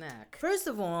whole snack. First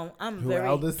of all, I'm Who very,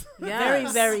 Aldous? very,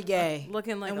 Yes. very gay.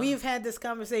 Looking like and a- we've had this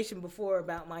conversation before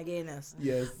about my gayness.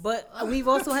 Yes. But we've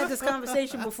also had this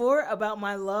conversation before about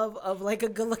my love of like a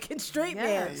good-looking straight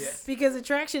man. Yes. Yes. Because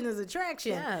attraction is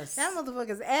attraction. Yes. That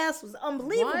motherfucker's ass was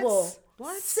unbelievable.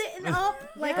 What? Sitting up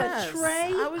like Yes. a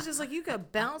tray. I was just like, you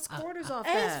could bounce quarters off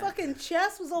And his that. fucking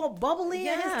chest was all bubbly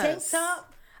in his tank Yes.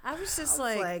 top. I was just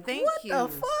I was like, thank what you. the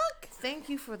fuck? Thank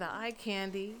you for the eye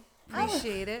candy.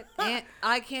 Appreciate it. And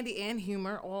eye candy and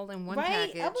humor all in one Right?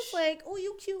 package. I was like, oh,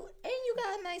 you cute and you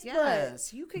got a nice butt.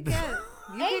 yes, you could get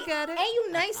You can get it. And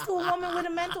you nice to a woman with a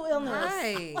mental illness.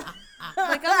 Right.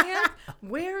 Like, I'm here.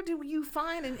 Where do you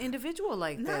find an individual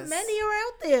like this? Not many are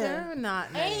out there. There are not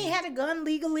And many. he had a gun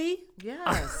legally.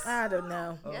 Yes. I don't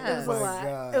know. Yes. It was a Oh lot. my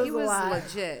God. It was He a was lot.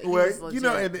 legit. He Well, was legit. you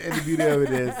know, and the beauty of it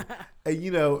is, and you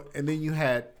know, and then you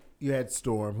had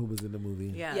Storm, who was in the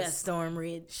movie. Yes. Yes, Storm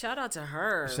Reed. Shout out to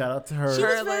her. Shout out to her. She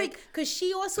Her, was very, like- because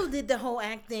she also did the whole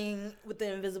acting with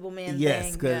the Invisible Man Yes,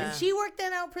 thing. 'cause- And she worked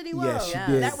that out pretty well. Yes, she Yes.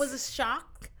 did. That was a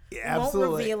shock. Yeah, Won't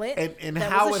absolutely. reveal it. And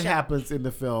That how was a it shock. happens in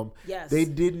the film. Yes. They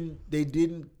didn't. They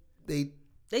didn't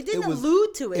it was-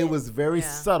 allude to it. It was very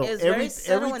Yeah. subtle. It was very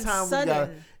subtle and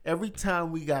sudden. Every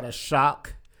time we got a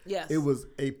shock, Yes. it was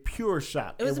a pure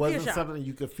shock. It was a pure wasn't shock. something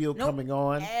you could feel Nope. coming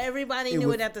on. Everybody knew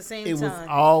was- it at the same It was time.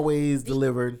 always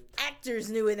delivered Actors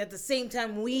knew it at the same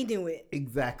time we knew it.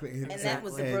 exactly. And that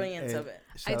was the brilliance of it.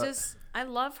 I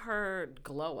love her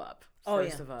glow up. Oh,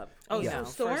 First yeah. of all, Oh, you yeah. know,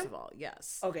 Storm? first of all,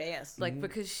 yes. Okay, yes. Like,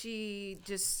 because she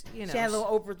just, you know, She had a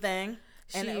little Oprah thing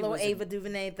and a she little was a- Ava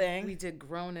DuVernay thing. we did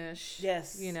Grownish.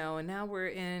 Yes. You know, and now we're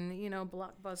in, you know,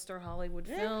 blockbuster Hollywood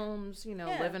Yeah. films, you know,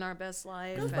 Yeah. living our best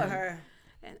life. Good for and, her.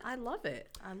 And I love it.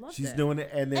 I love She's it. doing it,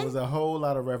 and there was a whole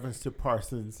lot of reference to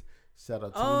Parsons. Shout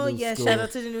out to Oh, the new yeah. school. Shout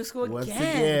out to the new school Once again.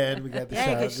 again, we got the Yeah,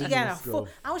 shout out because to she the got new a school. full.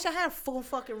 I wish I had a full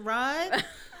fucking ride.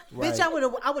 Right. Bitch, I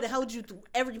would have held you through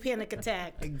every panic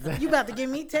attack. Exactly. You about to give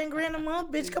me 10 grand a month,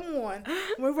 bitch? Come on,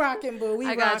 we're rocking, boo. We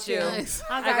I got rocking. you.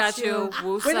 I got you. Where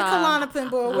the Woosah. Klonopin,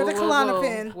 boo? Where the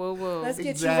Klonopin? Woo woo. Let's get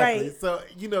Exactly. you right. So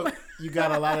you know, you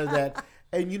got a lot of that,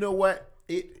 and you know what?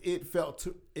 It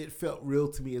felt real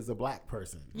to me as a black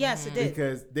person. Yes, it did.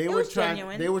 Because they It were was trying.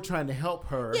 genuine. They were trying to help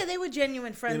her. Yeah, they were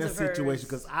genuine friends in a of hers. situation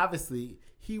because obviously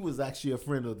he was actually a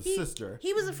friend of the sister.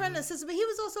 He was a friend of sister, but he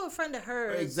was also a friend of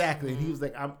hers. Exactly, and he was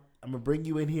like, "I'm gonna bring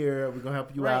you in here. We're gonna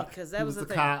help you Right, out." 'cause that he was was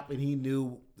the a thing. cop, and he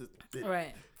knew that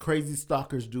Right. crazy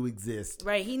stalkers do exist.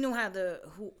 Right, he knew how to.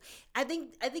 I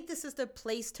think the sister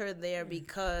placed her there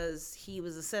because he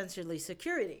was essentially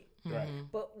security, Right.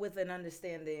 but with an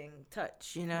understanding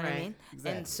touch. You know what I Right. mean?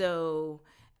 Exactly. And so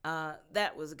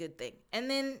that was a good thing. And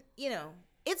then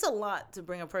it's a lot to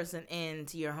bring a person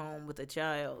into your home with a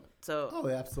child. So Oh,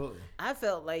 absolutely. I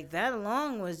felt like that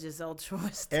alone was just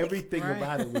altruistic. Everything Right.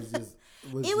 about it was just.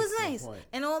 It was just on nice, point.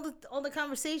 and all the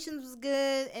conversations was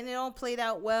good, and it all played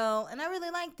out well, and I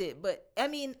really liked it. But I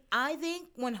mean, I think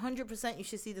 100% you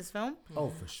should see this film. Oh,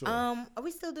 for sure. Are we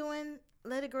still doing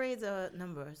letter grades or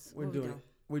numbers? We're What we doing.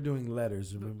 We're doing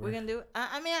letters. Remember? We're gonna do it.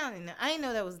 I mean, I don't even know. I didn't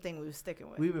know that was the thing we were sticking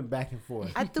with. We've been back and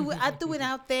forth. I threw it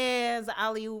out there as an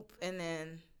alley oop, and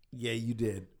then Yeah, you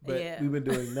did. But Yeah. we've been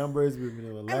doing numbers. We've been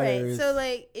doing all right. letters. So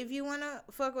like, if you wanna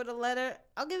fuck with a letter,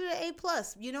 I'll give it an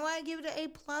A+. You know why I give it an A+?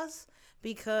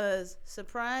 Because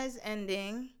surprise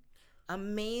ending,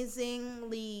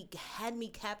 amazingly had me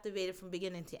captivated from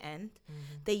beginning to end.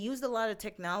 They used a lot of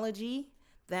technology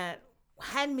that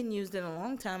hadn't been used in a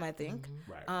long time, I think.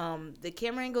 Right. The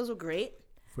camera angles were great.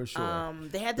 For sure.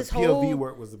 They had The this POV whole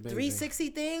work was amazing. 360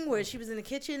 thing where she was in the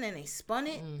kitchen and they spun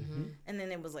it, and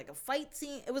then it was like a fight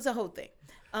scene. It was a whole thing.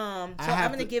 So I'm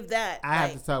have gonna to- give that. I have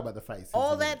like, to talk about the fight. Scenes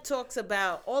all in a that talks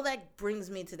about. All that brings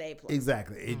me to the A+.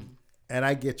 Exactly. And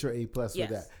I get your A+ Yes. with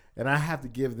that. And I have to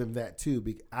give them that too.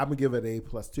 I'm gonna give it an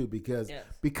A+ too because Yes.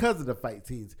 of the fight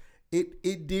scenes.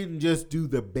 It didn't just do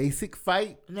the basic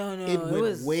fight. No, It went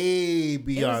was way It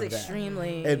beyond was that.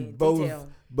 extremely And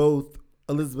detailed. both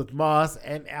Elizabeth Moss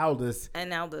and Aldous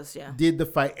And Aldous, yeah. did the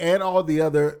fight, and all the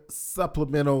other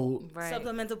supplemental Right.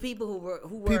 Supplemental people who were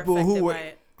people affected who were by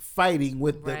it. fighting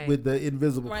with Right. the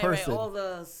invisible Right, person. all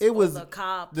the It was all the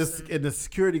cops. and the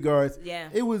security guards. Yeah.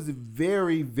 It was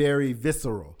very, very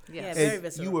visceral. Yes. Yeah, And very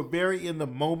visceral. You were very in the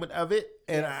moment of it,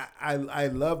 and Yes. I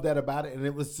love that about it. And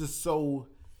it was just so,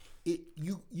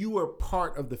 you were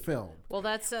part of the film. Well,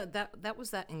 that's that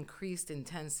was that increased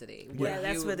intensity. Yeah,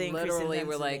 that's you where the increased literally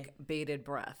were intensity. like bated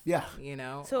breath. Yeah. you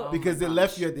know. So- Oh Because my it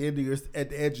left gosh. you at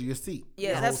the edge of your seat. the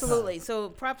Yes, whole absolutely. time. So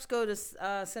props go to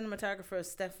cinematographer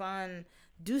Stefan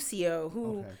Ducio,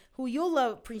 Okay. who you'll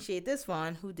appreciate this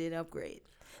one, who did Upgrade.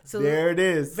 So There it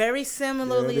is. very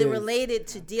similarly There it is. related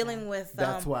to dealing with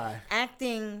That's why.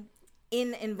 acting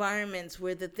in environments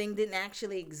where the thing didn't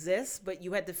actually exist, but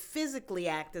you had to physically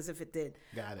act as if it did.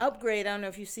 Got it. Upgrade, I don't know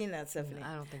if you've seen that, Stephanie.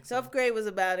 I don't think So so. Upgrade was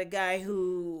about a guy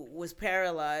who was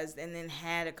paralyzed and then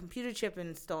had a computer chip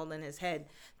installed in his head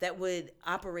that would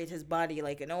operate his body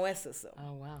like an OS system.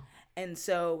 Oh wow. And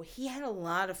so he had a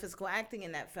lot of physical acting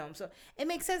in that film. So it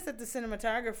makes sense that the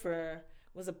cinematographer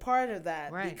was a part of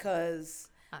that Right. because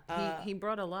He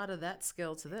brought a lot of that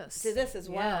skill to this. to this as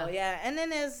well. Yeah. And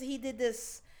then as he did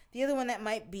this, the other one that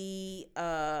might be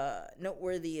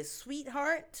noteworthy is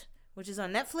Sweetheart, which is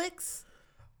on Netflix.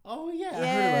 Oh yeah, I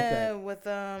Yeah, heard about with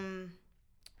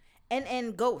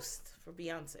and Ghost for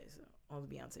Beyonce. So all the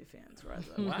Beyonce fans, rise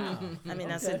up. that. Wow. I mean,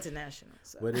 that's Okay. international.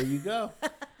 So. Well, there you go.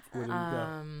 Where do you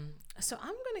go? So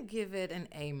I'm gonna give it an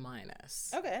A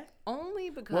minus. Okay. Only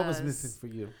because What was missing for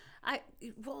you?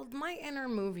 my inner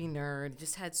movie nerd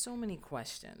just had so many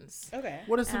questions. Okay.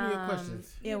 What are some of your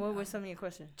questions? Yeah. What were some of your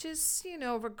questions? Just,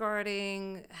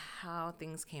 regarding how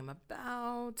things came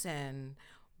about and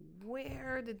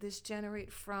where did this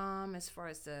generate from as far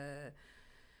as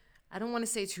I don't want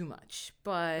to say too much,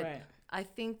 but Right. I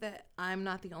think that I'm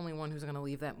not the only one who's going to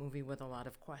leave that movie with a lot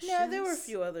of questions. Yeah, there were a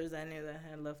few others I knew that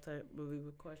had left that movie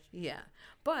with questions. Yeah.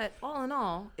 But all in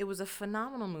all, it was a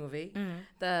phenomenal movie. Mm-hmm.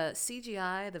 The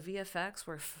CGI, the VFX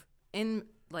were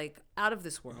out of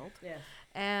this world. Yeah.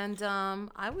 And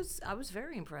I was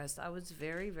very impressed. I was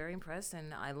very, very impressed,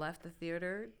 and I left the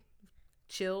theater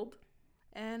chilled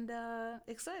and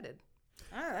excited.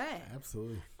 All right.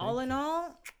 Absolutely. All in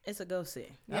all, it's a go see.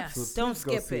 Yes. Absolutely. Don't Please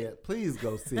go skip see it. Please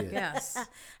go see it. Yes. All It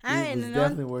right, was and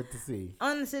definitely worth to see.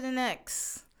 on to the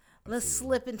next. Let's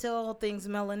slip into all things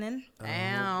melanin.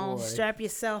 Ow. boy. Strap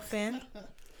yourself in.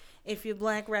 If you're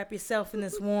black, wrap yourself in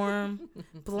this warm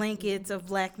blanket of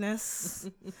blackness.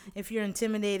 If you're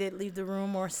intimidated, leave the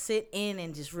room or sit in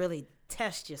and just really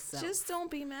test yourself. Just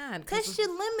don't be mad. 'cause test your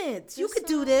limits. You just, could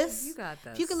do this. You got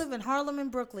this. If you could live in Harlem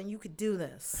and Brooklyn, you could do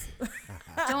this.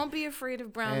 Don't be afraid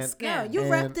of brown And- skin. No,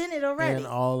 you wrapped in it already. And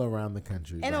all around the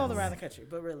country. And all guys. around the country,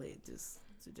 but really, just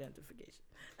it's a gentrification.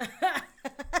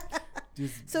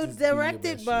 Just So do your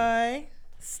directed best by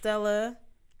Stella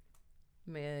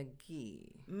McGee.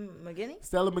 McGinney? shit.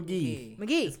 Stella McGee.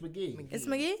 McGee. It's McGee. It's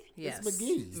McGee? Yes. It's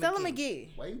McGee. Stella McGee.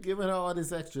 Why you giving her all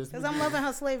this extra? Because I'm loving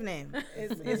her slave name.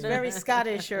 It's very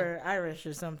Scottish or Irish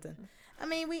or something. I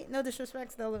mean, no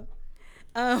disrespect, Stella.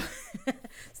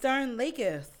 Starring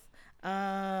Laketh.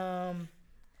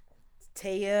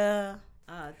 Taya.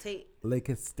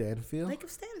 Laketh Stanfield. Lake of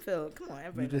Stanfield. Come on,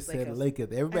 everybody. You just knows said Laketh.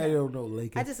 Laketh. Everybody don't know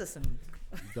Laketh. I just assumed.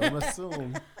 Don't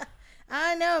assume.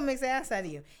 I know, it makes an ass out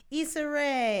of you. Issa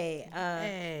Rae,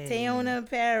 Hey. Teyona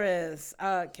Paris,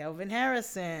 Kelvin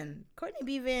Harrison, Courtney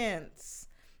B. Vance,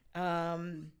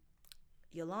 Yolande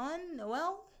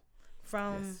Noel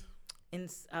from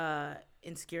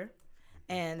Insecure,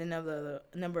 and a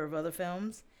number of other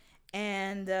films,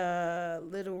 and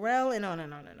Little Rel, and on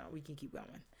and on and on. We can keep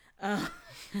going.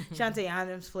 Shantae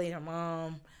Adams played her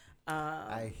mom.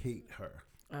 I hate her.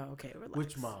 Oh, okay, relax.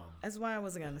 Which mom? That's why I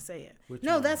wasn't gonna say it. Which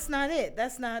No, mom? that's not it.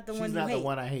 That's not the She's one you not hate. the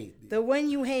one I hate. The one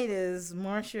you hate is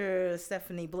Marsha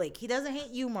Stephanie Blake. He doesn't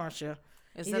hate you, Marsha.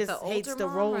 Is He that the just hates older the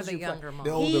mom or roles the you play. younger mom?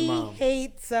 The older mom.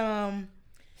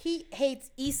 He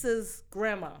hates Issa's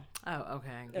grandma. Oh, okay.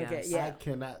 Okay, Yes. yeah. I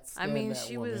cannot stand I mean, that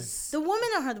she woman. was. The woman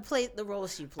on her to play the role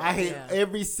she plays. I hate Yeah.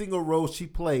 every single role she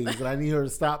plays, and I need her to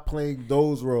stop playing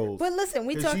those roles. But listen,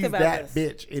 we 'Cause talked she's about that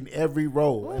this. bitch in every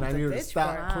role, Ooh, and I the need her to bitch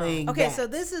stop part. playing. Okay, that. so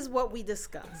this is what we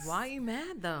discussed. Why are you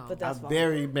mad though? But that's I'm fine.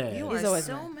 very mad. you He's are always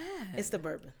so mad. mad. It's the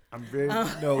bourbon. I'm very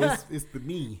no. It's the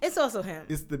me. It's also him.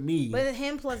 It's the me. But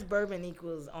him plus bourbon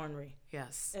equals ornery.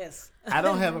 Yes. Yes. I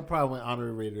don't have a problem with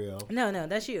honorary radio. No,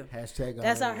 that's you. Hashtag.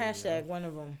 That's our honorary hashtag. One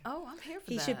of them. Oh, I'm here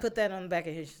for He that. should put that on the back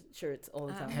of his shirts all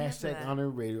the time. I'm here for Hashtag that.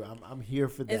 honorary radio. I'm here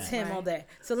for that. It's him Right. all day.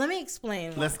 So let me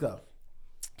explain. Let's go.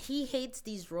 He hates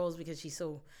these roles because she's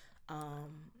so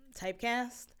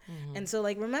typecast. Mm-hmm. And so,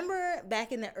 like, remember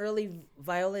back in the early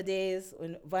Viola days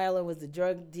when Viola was the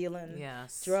drug dealing,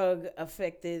 Yes. drug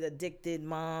affected, addicted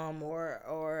mom,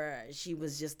 or she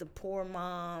was just a poor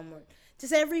mom, or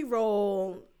just every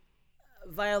role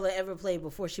Viola ever played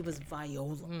before she was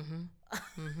Viola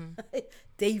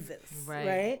Davis,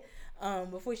 Right.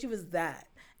 right? Before she was that.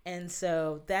 And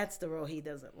so that's the role he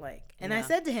doesn't like. And I Yeah.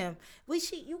 said to him,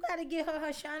 you got to give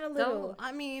her shine a little. Though,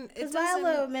 I mean, it Because doesn't.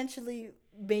 Viola eventually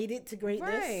made it to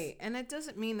greatness. Right, and it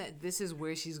doesn't mean that this is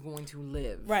where she's going to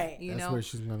live. Right. You That's know, where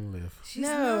she's gonna live. she's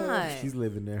No. not. She's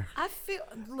living there. I feel.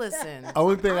 Listen.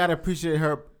 Only thing I'd appreciate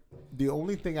her. The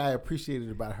only thing I appreciated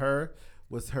about her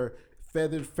was her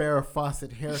feathered Farrah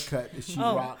Fawcett haircut that she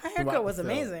Oh, rocked. her throughout haircut the was film.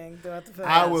 amazing throughout the film.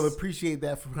 I will appreciate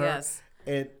that from her. Yes.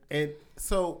 And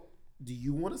so, do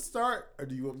you want to start or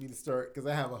do you want me to start? Because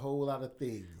I have a whole lot of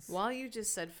things. While you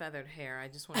just said feathered hair, I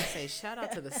just want to say shout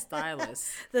out to the stylist.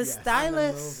 The Yes. in the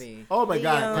stylist movie. Oh my The,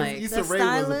 God! like, Because the Issa Rae was a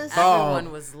stylist- bomb.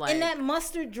 Everyone was like, in that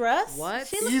mustard dress. What?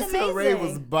 She looked Issa amazing. Rae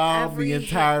was bomb Every the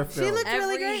entire film. She looked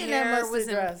really great in that hair mustard was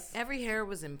dress. Every hair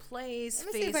was in place. Let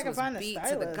me see if Face I can was find the beat to the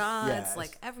stylist. gods. Yes.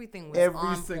 Like everything was Every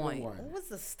on single point. one. What was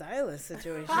the stylist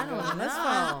situation? I don't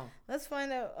Let's know.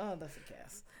 find out. Oh, that's a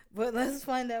cast. But let's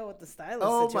find out what the stylist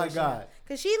Oh situation. my God.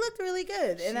 Because she looked really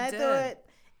good, and She I did. thought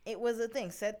it was a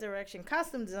thing. Set direction,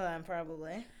 costume design,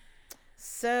 probably.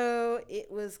 So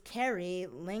it was Carrie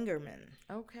Lingerman.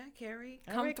 Okay, Carrie,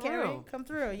 All come right, through. Carrie, come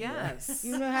through. Yes.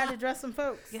 You know how to dress some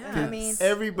folks. Yeah. I mean,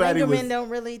 Everybody Lingerman was- don't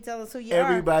really tell us who you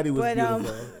Everybody are. was but,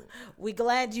 beautiful. We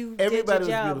glad you Everybody did your was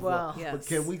job beautiful. well. Yes.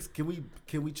 But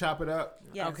can we chop it up?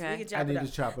 Yes, Okay. we can chop I it need up.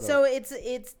 to chop it So up.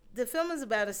 it's the film is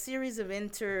about a series of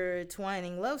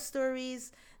intertwining love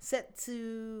stories set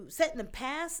in the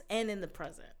past and in the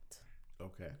present.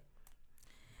 Okay.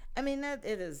 I mean that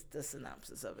it is the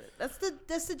synopsis of it. That's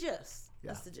the gist.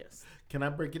 Yeah. That's the gist. Can I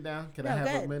break it down? Can I No, have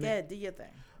go a ahead. minute? Go ahead. Do your thing.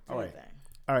 Do All your right. thing.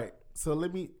 All right. So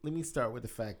let me start with the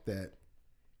fact that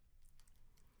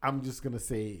I'm just gonna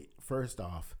say first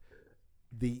off,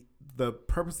 the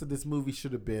purpose of this movie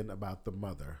should have been about the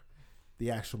mother,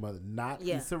 the actual mother, not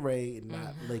Yeah. Issa Rae, and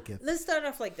not Lakeith. Let's start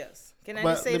off like this. Can I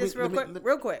But just say let me- this real let me-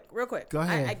 quick? Real quick. Go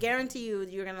ahead. I guarantee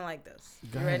you're gonna like this.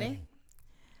 Go You ahead. ready?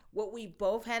 What we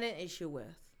both had an issue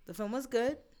with. The film was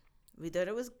good. We thought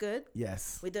it was good.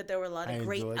 Yes. We thought there were a lot I of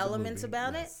great enjoyed the elements movie,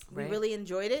 about yes. it. We Right. really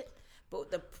enjoyed it.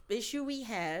 But the issue we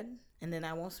had, and then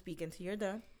I won't speak until you're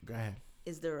done, Go ahead.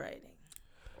 is the writing.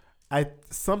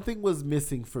 Something was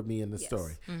missing for me in the Yes.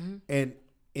 story, and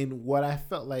in what I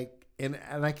felt like, and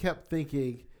I kept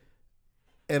thinking,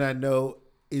 and I know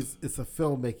it's a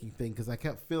filmmaking thing because I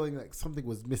kept feeling like something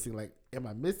was missing. Like, am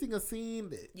I missing a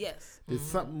scene? Yes. Did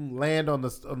something land on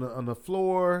the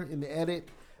floor in the edit?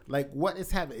 Like, what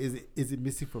is happening? Is it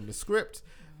missing from the script?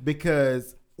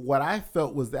 Because what I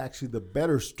felt was actually the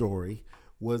better story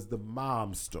was the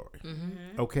mom's story.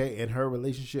 Okay, and her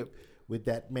relationship with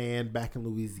that man back in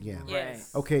Louisiana.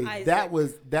 Yes. Okay,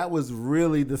 Isaac. that was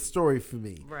really the story for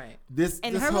me. Right. This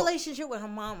And this her whole- relationship with her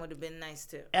mom would have been nice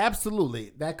too.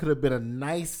 absolutely, that could have been a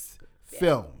nice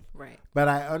film. Right. But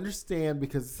I understand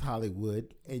because it's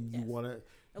Hollywood and you want to.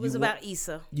 It was about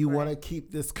Issa. You want to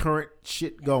keep this current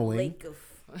shit going. Lake of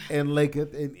And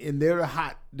Lakeith, and they're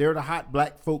the hot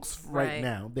black folks right Right.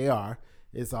 now. They are.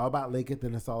 It's all about Lakeith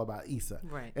and it's all about Issa.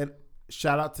 Right. And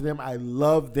shout out to them. I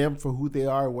love them for who they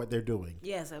are and what they're doing.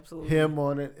 Yes, absolutely. Him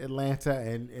on Atlanta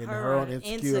and her on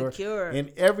Insecure,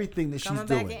 and everything that Coming she's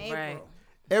back doing. in April. Right.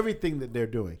 Everything that they're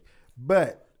doing.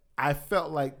 But I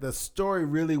felt like the story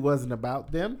really wasn't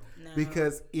about them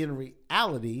because in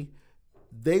reality,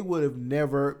 they would have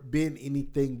never been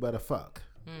anything but a fuck.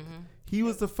 He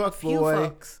was a fuck few boy.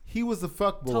 fucks. He was a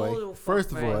fuck boy. Total fuck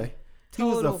First of boy. all, he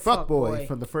was a Total fuck fuck boy boy.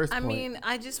 from the first I point. mean,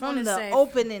 I just want From to the say,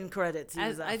 opening credits, he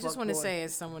was a I just fuck want to boy. say,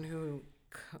 as someone who,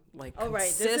 like, Oh, right.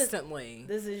 consistently,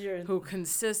 This is your who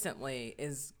consistently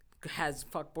has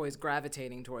fuckboys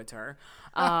gravitating towards her.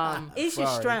 It's your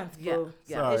Sorry. strength, Yeah, boo.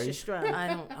 yeah. It's your strength. I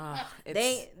don't.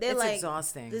 It's, They're it's like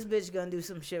exhausting. This bitch gonna do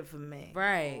some shit for me.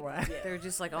 right. Right. They're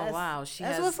just like, oh That's- wow, she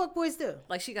That's has what fuckboys do.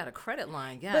 like she got a credit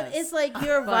line. Yes. But it's like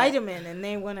you're a But- vitamin, and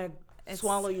they want to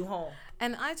swallow you whole.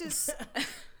 And I just,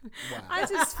 I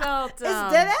just felt It's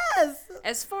dead ass.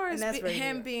 as far And as that's radio.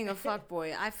 him being a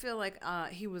fuckboy, I feel like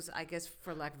he was, I guess,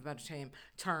 for lack of a better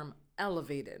term,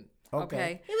 elevated.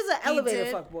 Okay. He was an elevated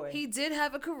did- fuckboy. He did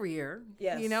have a career.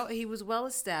 Yes. You know, he was well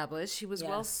established. He was Yes.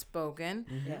 well spoken.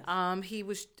 Yes. He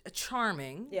was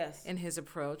charming. Yes. In his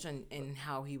approach and in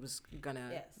how he was gonna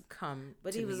Yes. come.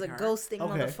 But to he was a meet her. ghosting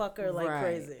Okay. motherfucker like right,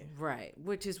 crazy. Right.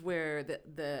 Which is where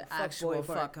the actual Fuckboy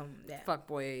part fuck come- yeah.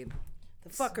 fuckboy. The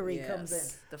fuckery comes in.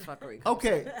 yes, The fuckery.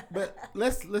 okay, but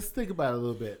let's think about it a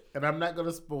little bit. And I'm not going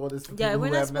to spoil this for Yeah, people we're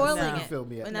who not have not spoiling seen the it.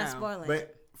 film yet. We're not No. spoiling it.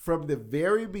 But from the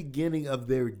very beginning of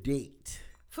their date,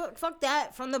 Fuck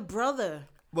that from the brother.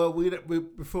 well,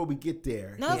 before we get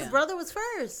there, No, Yeah. the brother was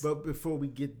first. but before we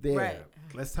get there, Right.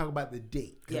 let's talk about the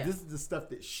date. Because Yeah. this is the stuff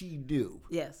that she knew.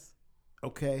 Yes.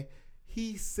 Okay,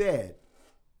 he said,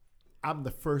 "I'm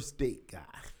the first date guy."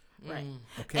 Right.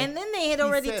 Okay, And then they had He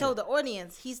already said told it. the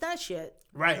audience he's not shit.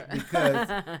 right,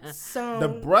 because So the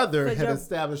brother Could had you-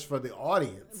 established for the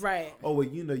audience, Right. Oh, well,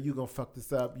 you know you're gonna fuck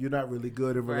this up. You're not really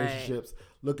good in Right. relationships.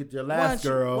 Look at your Why last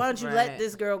don't you, girl, why don't you Right. let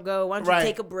this girl go? Why don't Right. you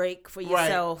take a break for right?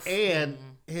 yourself? And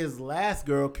his last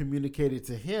girl communicated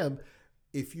to him,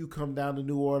 "If you come down to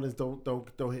New Orleans, don't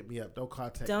hit me up. Don't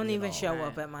contact me. Don't at even all. show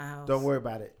up at my house. Don't worry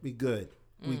about it. We good.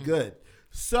 We good."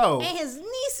 So And his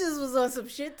nieces was on some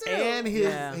shit too. and his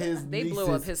Yeah. his They blew nieces,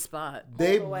 up his spot.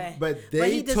 They the way. but But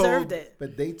they he told deserved it.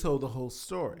 but they told the whole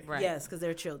story. Right. Yes, because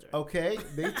they're children. Okay,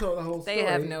 they told the whole story. They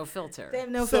have no filter. They have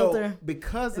no So, filter.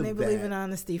 because And of they that. believe in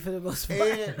honesty for the most part.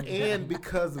 and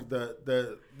because of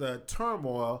the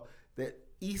turmoil that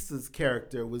Issa's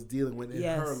character was dealing with in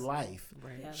Yes. her life,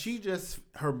 Right. Yes. she just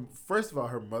first of all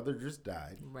her mother just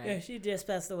died, Right. Yeah, she just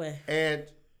passed away. and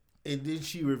then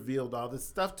she revealed all this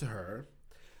stuff to her,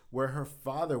 where her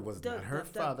father was Duh, not her duh,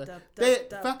 duh, father. duh, They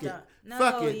duh, fuck duh. it, No,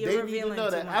 fuck it. you're They need to revealing know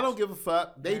too that. I much. don't give a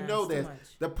fuck. They Nah, know it's too that.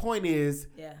 much. The point is,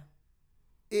 Yeah.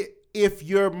 if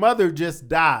your mother just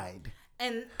died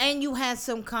And you had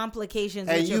some complications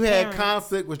and with your you had parents.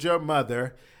 conflict with your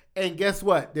mother. And guess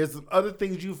what? There's some other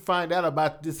things you find out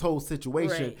about this whole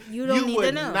situation. Right. You don't need to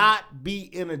would know. not be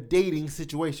in a dating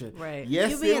situation. Right.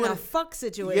 Yes, You they be in a would. fuck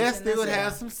situation. Yes, they that's would it.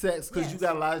 have some sex because you Yes.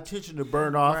 got a lot of tension to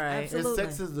burn off. Right. And Absolutely.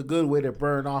 sex is a good way to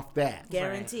burn off that.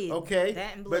 Guaranteed. Okay?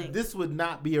 That and But bling. this would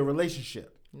not be a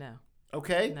relationship. No.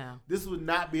 Okay? No. This would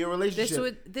not be a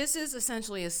relationship. This is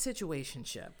essentially a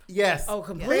situationship. Yes. Oh,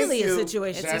 completely Thank a you.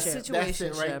 situationship. That's, It's a that's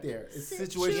it right situationship. there. It's a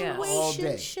situation all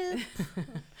day. Situationship.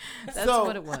 That's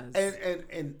what it was.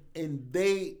 And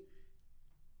they,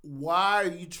 why are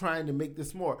you trying to make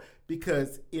this more?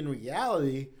 Because in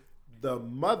reality, the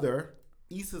mother,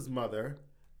 Issa's mother,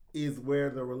 is where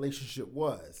the relationship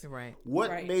was. Right. What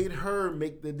Right. made her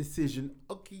make the decision?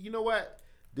 Okay, you know what?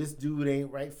 This dude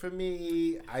ain't right for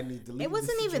me. I need to leave. It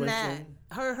wasn't this even that. situation.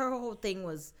 Her whole thing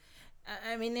was,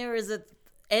 I mean, there is a,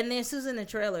 and this is in the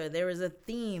trailer. There is a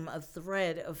theme, a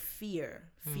thread of fear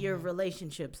of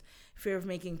relationships, fear of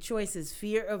making choices,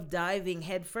 fear of diving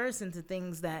headfirst into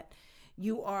things that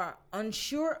you are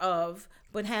unsure of,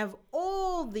 but have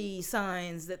all the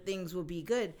signs that things will be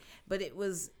good. But it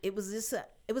was just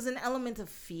it was an element of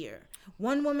fear.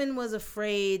 One woman was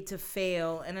afraid to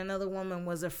fail, and another woman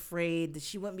was afraid that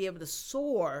she wouldn't be able to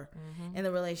soar in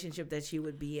the relationship that she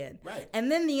would be in. Right. And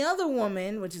then the other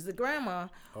woman, which is the grandma,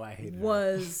 Oh, I hate her.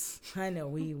 was I know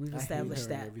we've I hate established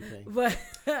her and that, everything. but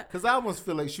Because I almost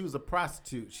feel like she was a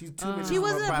prostitute. She's 2 minutes she from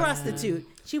wasn't a prostitute.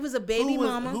 She was a baby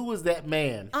mama. Who was that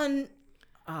man?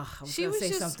 I was She gonna was say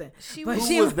just- something. she But was-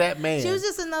 Who was that man? She was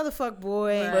just another fuck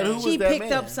boy. But who was She that picked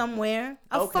man? up somewhere.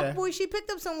 A Okay. fuck boy she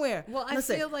picked up somewhere. Well, I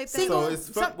Listen, feel like that- single, So it's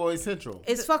Fuckboy Central.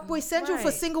 it's fuckboy central for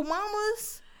Right. single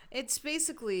mamas. It's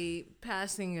basically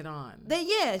passing it on.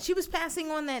 She was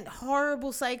passing on that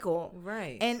horrible cycle.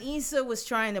 Right. And Issa was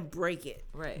trying to break it.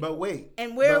 Right. But wait.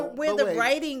 And where but the wait.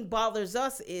 writing bothers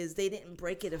us is they didn't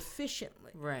break it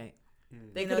efficiently. Right.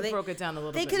 Mm. They You know, could have broke it down a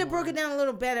little They bit could have broke more. it down a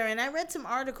little better. And I read some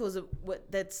articles of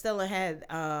that Stella had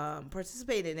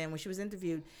participated in when she was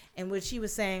interviewed, and what she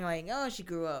was saying, like, oh, she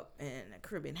grew up in a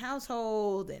Caribbean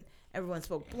household, and everyone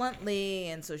spoke bluntly,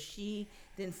 and so she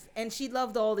didn't. And she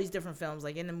loved all these different films,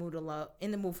 like In the Mood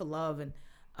for Love,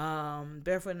 and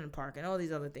Barefoot in the Park, and all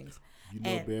these other things. You know,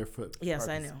 And- Barefoot. Yes,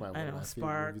 Park I is know. one I of know. my favorite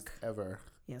Spark. movies ever.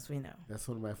 Yes, we know. That's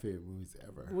one of my favorite movies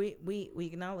ever. We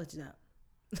acknowledge that.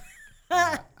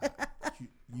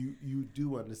 You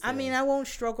do understand. I mean, I won't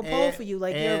stroke a pole for you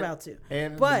like you're about to.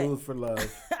 And But In the Mood for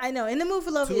Love. I know. In the Mood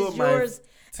for Love Two is of my- yours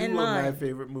Two and of mine, my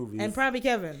favorite movies. and probably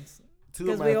Kevin's. Two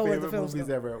 'cause of my we all went to favorite film movies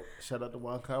school. ever. Shout out to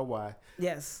Wong Kar-wai.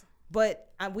 Yes,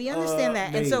 but we understand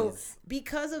that, and so Maze.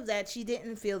 because of that, she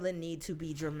didn't feel the need to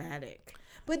be dramatic,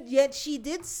 but yet she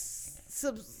did submit.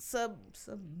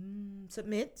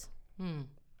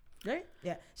 Right?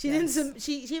 Yeah, she Yes. didn't.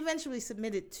 She eventually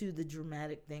submitted to the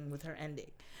dramatic thing with her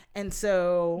ending, and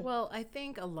so Well, I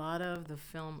think a lot of the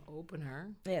film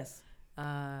opener, yes,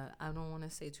 I don't want to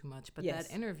say too much, but Yes.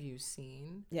 that interview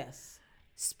scene yes.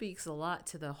 speaks a lot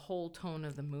to the whole tone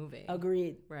of the movie.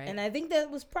 Agreed. Right. And I think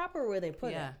that was proper where they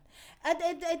put Yeah. it.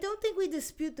 I don't think we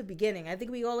dispute the beginning. I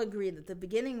think we all agree that the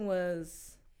beginning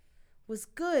was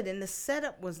good and the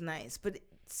setup was nice, but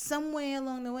somewhere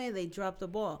along the way they dropped the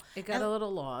ball. It got And a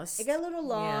little lost. It got a little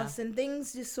lost, Yeah. and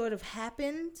things just sort of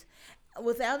happened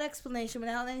without explanation,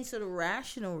 without any sort of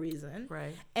rational reason.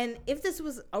 Right. And if this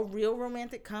was a real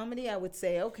romantic comedy, I would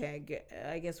say, okay,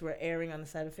 I guess we're erring on the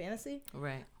side of fantasy.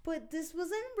 Right. But this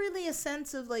wasn't really a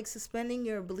sense of like suspending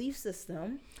your belief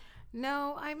system.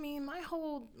 No, I mean my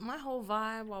whole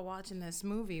vibe while watching this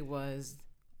movie was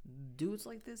dudes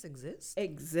like this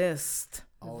exist.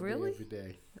 All Really? day, every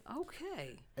day.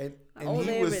 Okay. And All he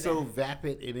day, was every so day.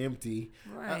 vapid and empty.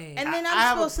 Right. And then I I'm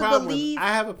have a supposed to problem believe. I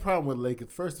have a problem with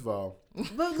Lakers. First of all,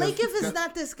 But Lakeith is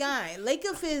not this guy.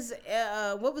 Lakeith is,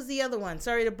 what was the other one?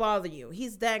 Sorry to bother you.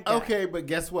 He's that guy. okay, but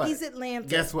guess what? He's Atlanta.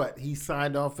 Guess what? He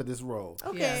signed on for this role.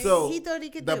 Okay. Yeah. So he thought he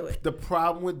could do it. The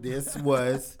problem with this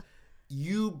was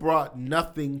you brought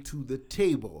nothing to the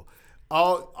table.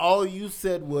 All you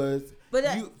said was, But,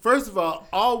 first of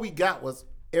all we got was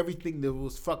everything that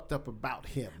was fucked up about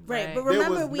him. Right. Right. But There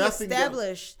remember, was we nothing that-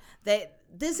 established that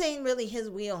this ain't really his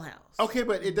wheelhouse. Okay,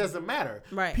 but it doesn't matter.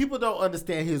 Right. People don't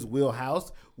understand his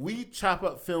wheelhouse. We chop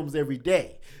up films every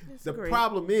day. Disagree. The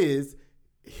problem is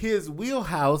his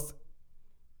wheelhouse.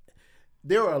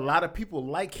 There are a lot of people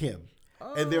like him,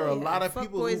 and there are a yeah. lot of Fuck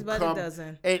people boys who by the come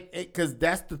dozen. and because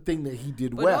that's the thing that he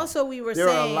did But well. also we were there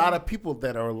are a saying- lot of people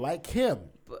that are like him.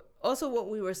 But also what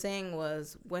we were saying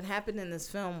was what happened in this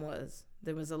film was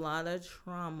there was a lot of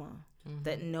trauma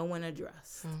that no one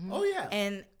addressed. Oh yeah.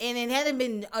 And it hadn't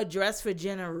been addressed for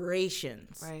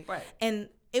generations. Right. And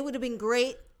it would have been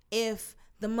great if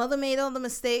the mother made all the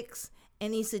mistakes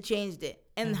and Issa changed it.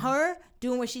 And her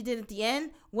doing what she did at the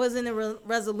end wasn't a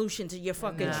resolution to your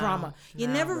fucking trauma. You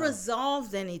never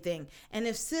resolved anything. And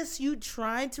if, sis, you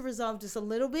tried to resolve just a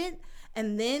little bit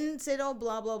and then said, oh,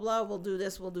 blah, blah, blah, we'll do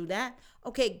this, we'll do that.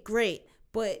 Okay, great.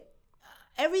 But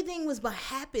everything was by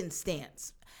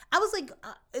happenstance. I was like,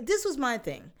 this was my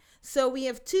thing. So we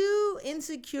have two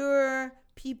insecure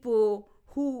people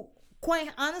who, quite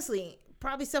honestly,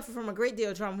 probably suffered from a great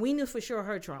deal of trauma. We knew for sure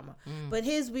her trauma, but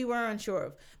his we were unsure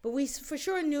of. But we for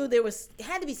sure knew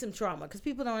had to be some trauma because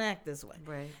people don't act this way.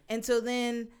 Right. And so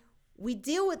then we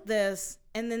deal with this,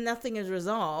 and then nothing is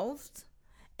resolved.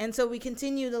 And so we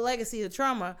continue the legacy of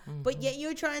trauma, but yet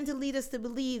you're trying to lead us to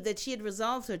believe that she had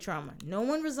resolved her trauma. No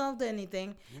one resolved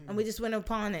anything, and we just went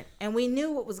upon it. And we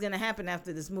knew what was going to happen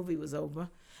after this movie was over.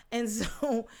 And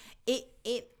so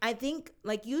I think,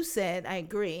 like you said, I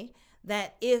agree,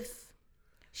 that if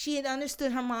she had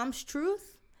understood her mom's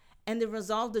truth and then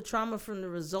resolved the trauma from the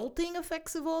resulting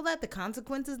effects of all that, the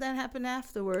consequences that happened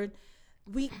afterward,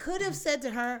 we could have said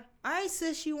to her, all right,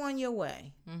 sis, you on your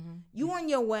way. You on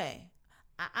your way.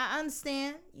 I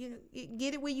understand. You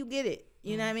get it where you get it.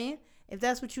 You know what I mean? If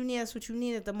that's what you need, that's what you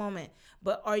need at the moment.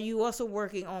 But are you also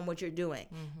working on what you're doing?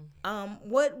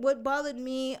 What bothered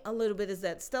me a little bit is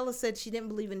that Stella said she didn't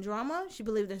believe in drama. She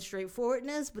believed in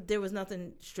straightforwardness, but there was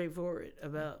nothing straightforward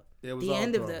about the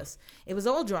end of this. It was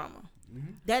all drama.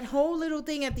 That whole little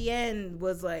thing at the end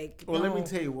was like, Well, let me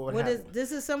tell you what happened.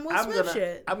 This is some Will Smith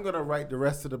shit. I'm gonna write the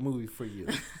rest of the movie for you.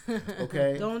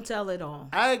 Okay? Don't tell it all.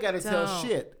 I ain't gotta tell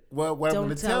shit. What I'm Don't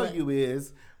gonna tell tell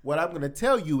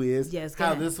you is Yes, go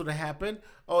how ahead. this would have happened.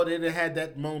 Oh, then they had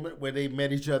that moment where they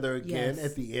met each other again Yes.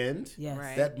 at the end. Yes.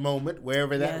 Right. That moment,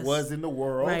 wherever that Yes. was in the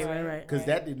world. Right. Because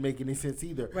that didn't make any sense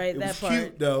either. Right, It that was part.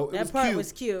 cute, though. It That was part cute.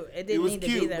 was cute. It It didn't was need to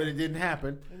cute, be there. but it didn't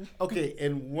happen. Okay,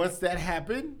 and once that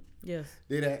happened, Yes.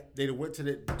 they went to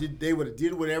they would have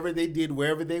did whatever they did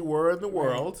wherever they were in the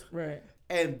world, Right.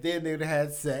 and then they'd have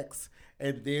had sex,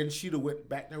 and then she'd have went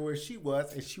back to where she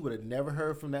was, and she would have never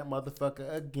heard from that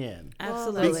motherfucker again.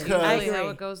 Absolutely. Because- I That's agree. how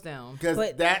it goes down. Because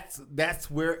But-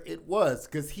 that's where it was.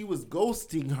 Because he was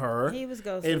ghosting her. He was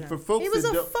ghosting And her. for folks He was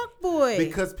that a don't- fuck boy.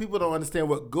 Because people don't understand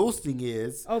what ghosting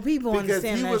is. Oh, people because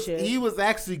understand that shit. he was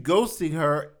actually ghosting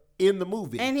her in the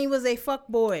movie. And he was a fuck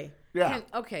boy. yeah.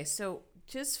 Okay, so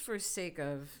just for sake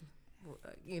of,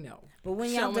 But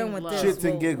when y'all done with love. this, Shits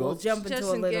and we'll giggles. jump into Just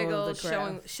a and little giggles, of the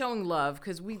crowd. showing love,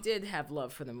 because we did have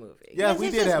love for the movie. Yeah, we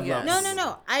did have love.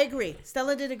 No. I agree.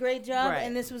 Stella did a great job, Right.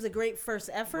 and this was a great first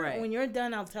effort. Right. When you're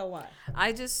done, I'll tell why.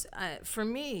 For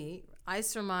me, I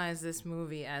surmise this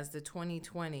movie as the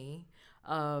 2020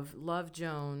 of Love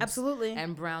Jones, Absolutely.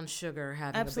 and Brown Sugar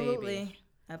having a baby. Absolutely.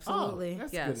 Absolutely. Oh,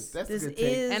 that's Yes. good. That's This a good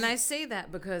take. is- And I say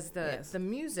that because Yes. the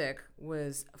music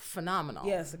was phenomenal.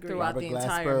 Yes, agreed. throughout Robert the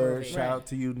entire Glasper, movie. shout out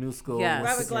to you, New School. Yes. Robert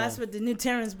Once again. Glassford, the new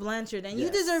Terrence Blanchard, and you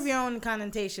Yes. deserve your own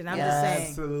connotation. I'm Yes. just saying.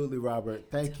 Absolutely, Robert.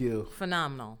 Thank you.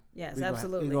 Phenomenal. Yes, We gonna-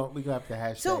 absolutely. We gonna have to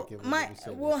hashtag So it when we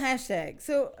say we'll this. hashtag.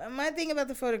 So my thing about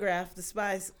the photograph,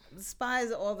 despise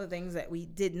all the things that we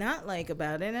did not like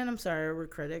about it, and I'm sorry, we're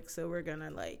critics, so we're gonna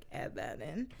add that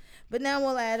in. But now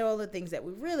we'll add all the things that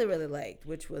we really, really liked,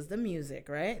 which was the music,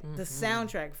 right? The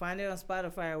soundtrack. Find it on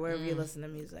Spotify or wherever you listen to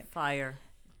music. Fire.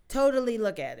 Totally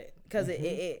look at it because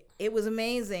it was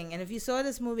amazing. And if you saw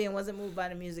this movie and wasn't moved by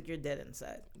the music, you're dead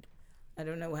inside. I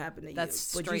don't know what happened to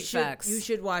That's you, but straight you should facts. you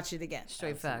should watch it again.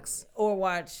 Straight facts. Or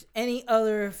watch any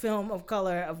other film of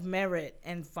color of merit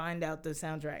and find out the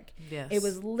soundtrack. Yes. It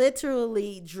was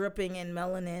literally dripping in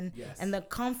melanin Yes. and the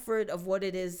comfort of what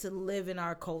it is to live in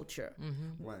our culture,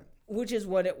 Right. which is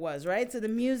what it was, right? So the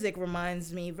music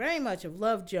reminds me very much of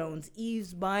Love Jones,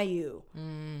 Eve's Bayou.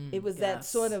 It was that yes.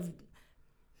 sort of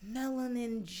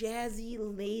melanin, jazzy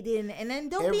laden, and then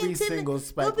don't Every be single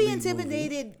Spike don't be Lee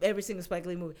intimidated. Every single Spike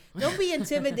Lee movie. Don't be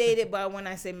intimidated by when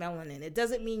I say melanin. It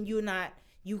doesn't mean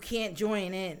you can't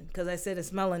join in because I said it's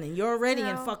melanin. You're already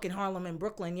in No. fucking Harlem and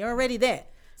Brooklyn. You're already there.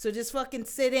 So just fucking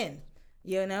sit in.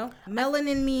 You know,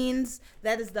 melanin means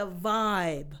that is the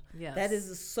vibe. Yes. That is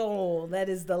the soul. That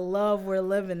is the love we're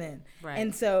living in. Right.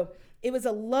 And so it was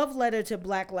a love letter to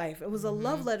Black life. It was a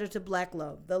love letter to Black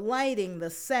love. The lighting, the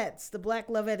sets, the Black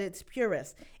love at its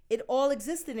purest. It all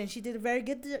existed, and she did a very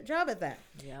good job at that.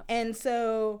 Yep. And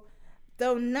so,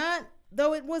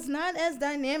 though it was not as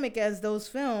dynamic as those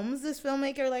films, this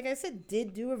filmmaker, like I said,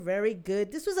 did do a very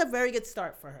good. This was a very good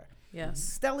start for her. Yes.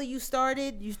 Stella, you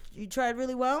started. You tried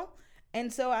really well.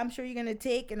 And so I'm sure you're going to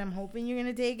take, and I'm hoping you're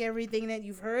going to take everything that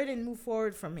you've heard and move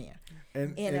forward from here.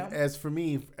 And, You know? and as for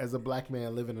me, as a black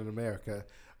man living in America,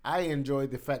 I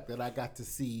enjoyed the fact that I got to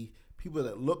see people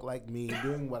that look like me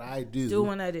doing what I do. Do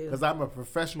what I do. Because I'm a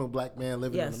professional black man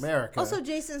living in America. Also,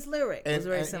 Jason's lyric was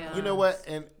very similar. You know what?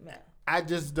 And Yeah. I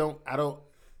just don't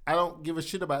give a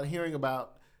shit about hearing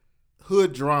about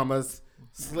hood dramas,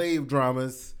 slave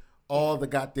dramas, all the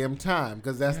goddamn time,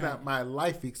 because that's not my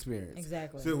life experience.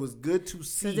 Exactly. So it was good to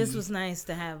see. So this was nice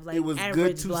to have like it was average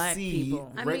good to black see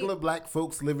people. regular black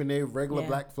folks living their regular Yeah.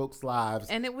 black folks' lives.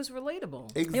 And it was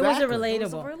relatable. Exactly. It was a It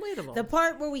relatable. was relatable. The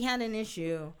part where we had an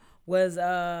issue was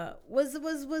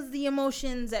the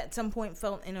emotions at some point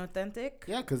felt inauthentic.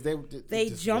 Yeah, because They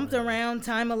just jumped didn't- around.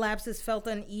 Time elapses felt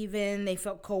uneven. They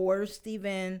felt coerced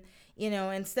even. You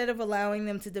know, instead of allowing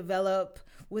them to develop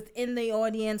within the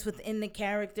audience, within the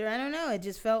character. I don't know. It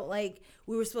just felt like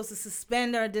we were supposed to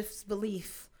suspend our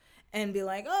disbelief and be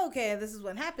like, oh, okay, this is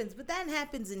what happens. But that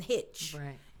happens in Hitch.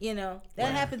 Right. You know,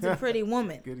 that happens in Pretty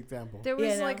Woman. Good example. There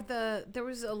was You like know? there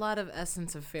was a lot of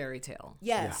essence of fairy tale.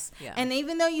 Yes. Yeah. And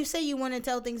even though you say you want to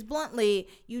tell things bluntly,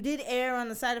 you did err on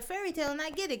the side of fairy tale, and I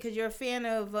get it because you're a fan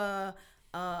of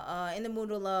In the Mood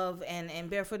of Love and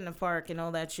Barefoot in the Park and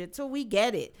all that shit. So we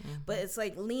get it. But it's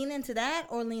like lean into that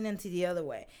or lean into the other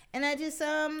way. And I just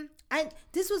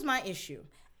this was my issue.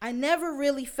 I never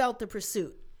really felt the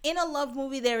pursuit. In a love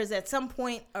movie, there is at some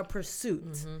point a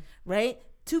pursuit, right?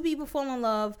 Two people fall in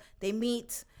love, they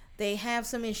meet, they have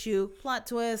some issue, plot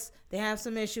twist, they have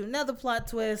some issue, another plot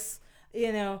twist,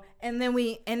 you know, and then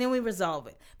we resolve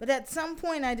it. But at some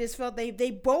point, I just felt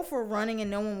they both were running and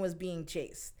no one was being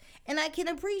chased. And I can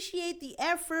appreciate the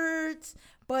efforts,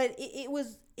 but it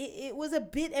was a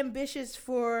bit ambitious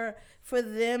for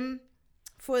them.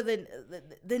 For the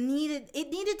needed, it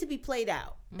needed to be played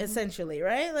out essentially,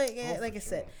 right? Like I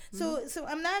said. So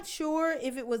I'm not sure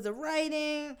if it was the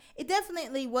writing. It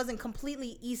definitely wasn't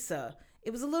completely Issa. It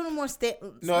was a little more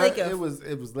No, it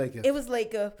was Lakers. It was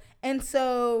Laker, and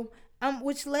so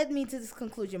which led me to this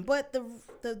conclusion. But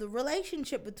the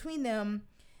relationship between them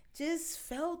just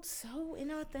felt so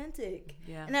inauthentic.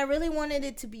 Yeah. And I really wanted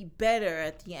it to be better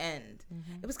at the end.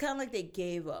 It was kind of like they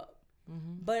gave up.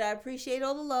 But I appreciate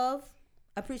all the love.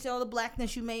 I appreciate all the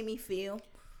blackness you made me feel.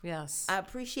 Yes. I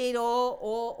appreciate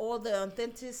all the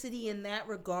authenticity in that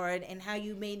regard and how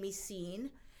you made me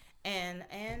seen. And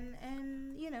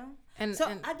you know. And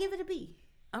I give it a B.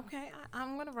 Okay,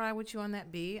 I'm gonna ride with you on that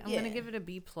B. I'm Yeah. gonna give it a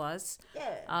B plus.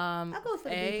 Yeah. I'll go for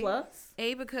the B plus.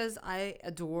 A because I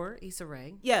adore Issa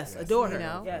Rae. Yes, adore her. You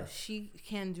know, Yes. she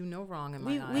can do no wrong in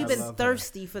my eyes. We've I been love her.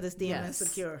 thirsty for this damn Yes.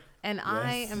 Insecure. And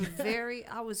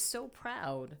I was so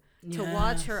proud to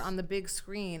watch her on the big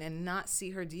screen and not see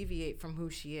her deviate from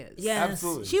who she is. Yes.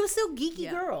 Absolutely. She was still geeky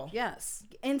Yeah. girl. Yes.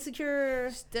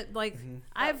 Insecure. That, like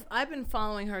I've been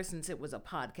following her since it was a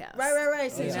podcast.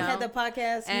 Right. Since she Yeah. had the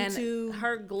podcast, And YouTube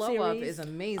her glow up series. is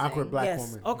amazing. Awkward black yes,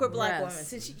 woman. awkward black Yes. woman.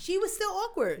 Since she was still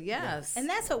awkward. Yes. And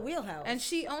that's her wheelhouse. And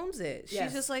she owns it. She's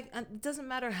Yes. just like, it doesn't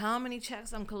matter how many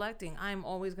checks I'm collecting, I'm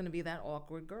always going to be that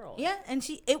awkward girl. yeah, and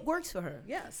it works for her.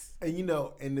 Yes. And you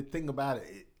know, and the thing about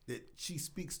it she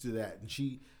speaks to that, and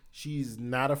she's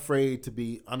not afraid to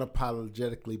be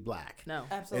unapologetically black. No.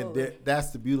 Absolutely. And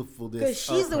that's the beautiful. Because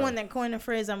she's the one that coined the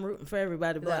phrase, "I'm rooting for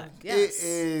everybody black." Yes.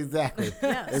 Exactly.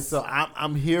 Yes. And so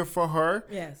I'm here for her.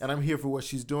 Yes. And I'm here for what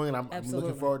she's doing. And I'm Absolutely.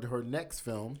 looking forward to her next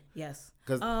film. Yes.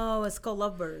 'Cause- Oh, it's called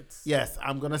Lovebirds. Yes,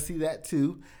 I'm gonna see that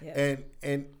too. Yes.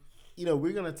 And you know,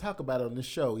 we're gonna talk about it on the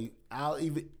show. I'll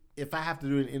even if I have to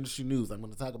do it in industry news, I'm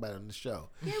gonna talk about it on the show.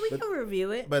 Yeah, we can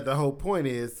review it. But the whole point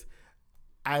is,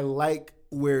 I like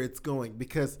where it's going,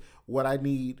 because what I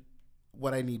need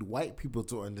white people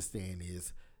to understand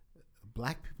is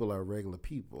black people are regular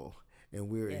people, and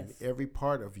we're Yes. in every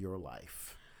part of your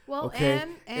life. Well, Okay,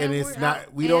 and it's we're not.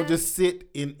 out- We don't and- just sit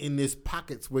in this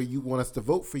pockets where you want us to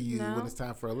vote for you No. when it's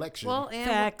time for election. Well,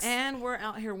 Facts. and we're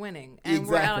out here winning, and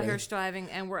we're out Exactly. here striving,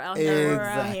 and we're out here, We're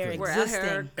out here Exactly. we're out here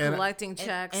existing. And- collecting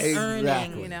checks. and earning,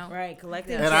 Exactly. you know. right?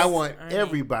 Collecting, and I checks, want earning.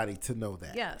 everybody to know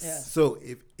that. Yes. Yeah. So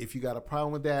if you got a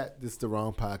problem with that, this is the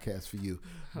wrong podcast for you.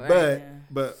 Right. But Yeah.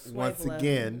 but Swipe once left.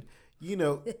 again, you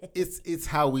know, it's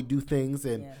how we do things.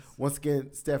 And Yes. once again,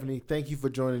 Stephanie, thank you for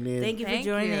joining in. Thank you for Thank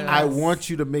joining you. us. I want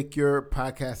you to make your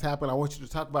podcast happen. I want you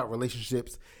to talk about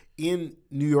relationships in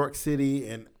New York City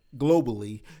and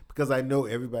globally, because I know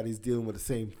everybody's dealing with the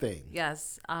same thing.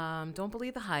 Yes. Don't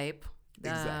believe the hype.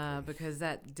 Exactly. Because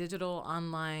that digital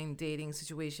online dating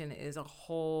situation is a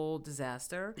whole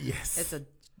disaster. Yes. It's a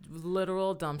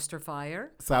literal dumpster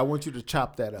fire. So I want you to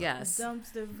chop that up. Yes.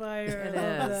 Dumpster fire. It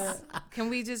I love is. that. Can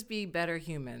we just be better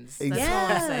humans? That's Yes.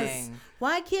 all I'm saying.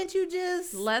 Why can't you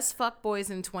just Less fuck boys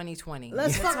in 2020.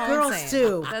 let's That's fuck all I'm girls saying.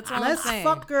 too? That's all Let's I'm saying.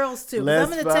 fuck girls too. 'Cause Let's I'm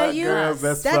gonna fuck tell you, girls,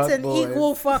 let's that's fuck an boys.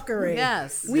 equal fuckery.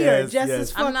 Yes. We are Yes, just yes.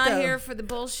 as fucked I'm not up. here for the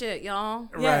bullshit, y'all.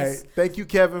 Yes. Right. Thank you,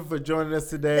 Kevin, for joining us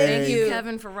today. Thank Thank you. you,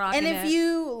 Kevin, for rocking And if it.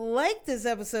 you like this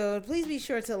episode, please be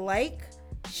sure to like,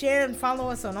 share, and follow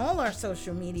us on all our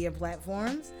social media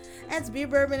platforms. That's Beer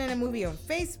Bourbon and a Movie on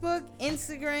Facebook,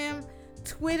 Instagram,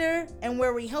 Twitter, and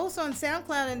where we host on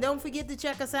SoundCloud. And don't forget to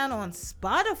check us out on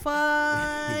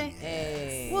Spotify.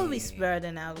 Hey. We'll be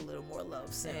spreading out a little more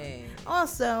love soon. Hey.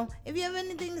 Also, if you have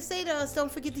anything to say to us,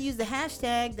 don't forget to use the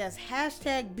hashtag. That's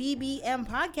hashtag BBM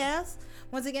Podcast.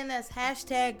 Once again, that's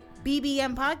hashtag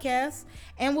BBM Podcast.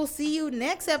 And we'll see you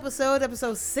next episode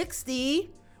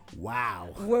 60,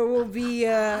 Wow. where we'll be, we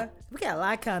got a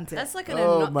lot of content. That's like an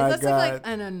Oh my that's God. like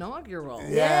an inaugural.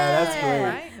 Yeah, that's great.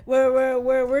 Right?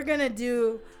 Where we're going to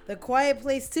do The Quiet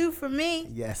Place 2 for me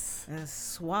Yes. and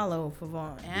Swallow for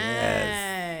Vaughn.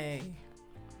 Hey.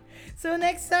 So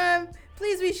next time,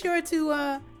 please be sure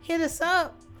to hit us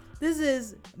up. This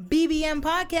is BBM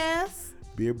Podcast.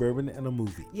 Beer, bourbon, and a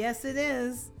movie. Yes, it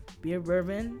is. Beer,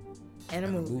 bourbon, and a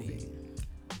movie.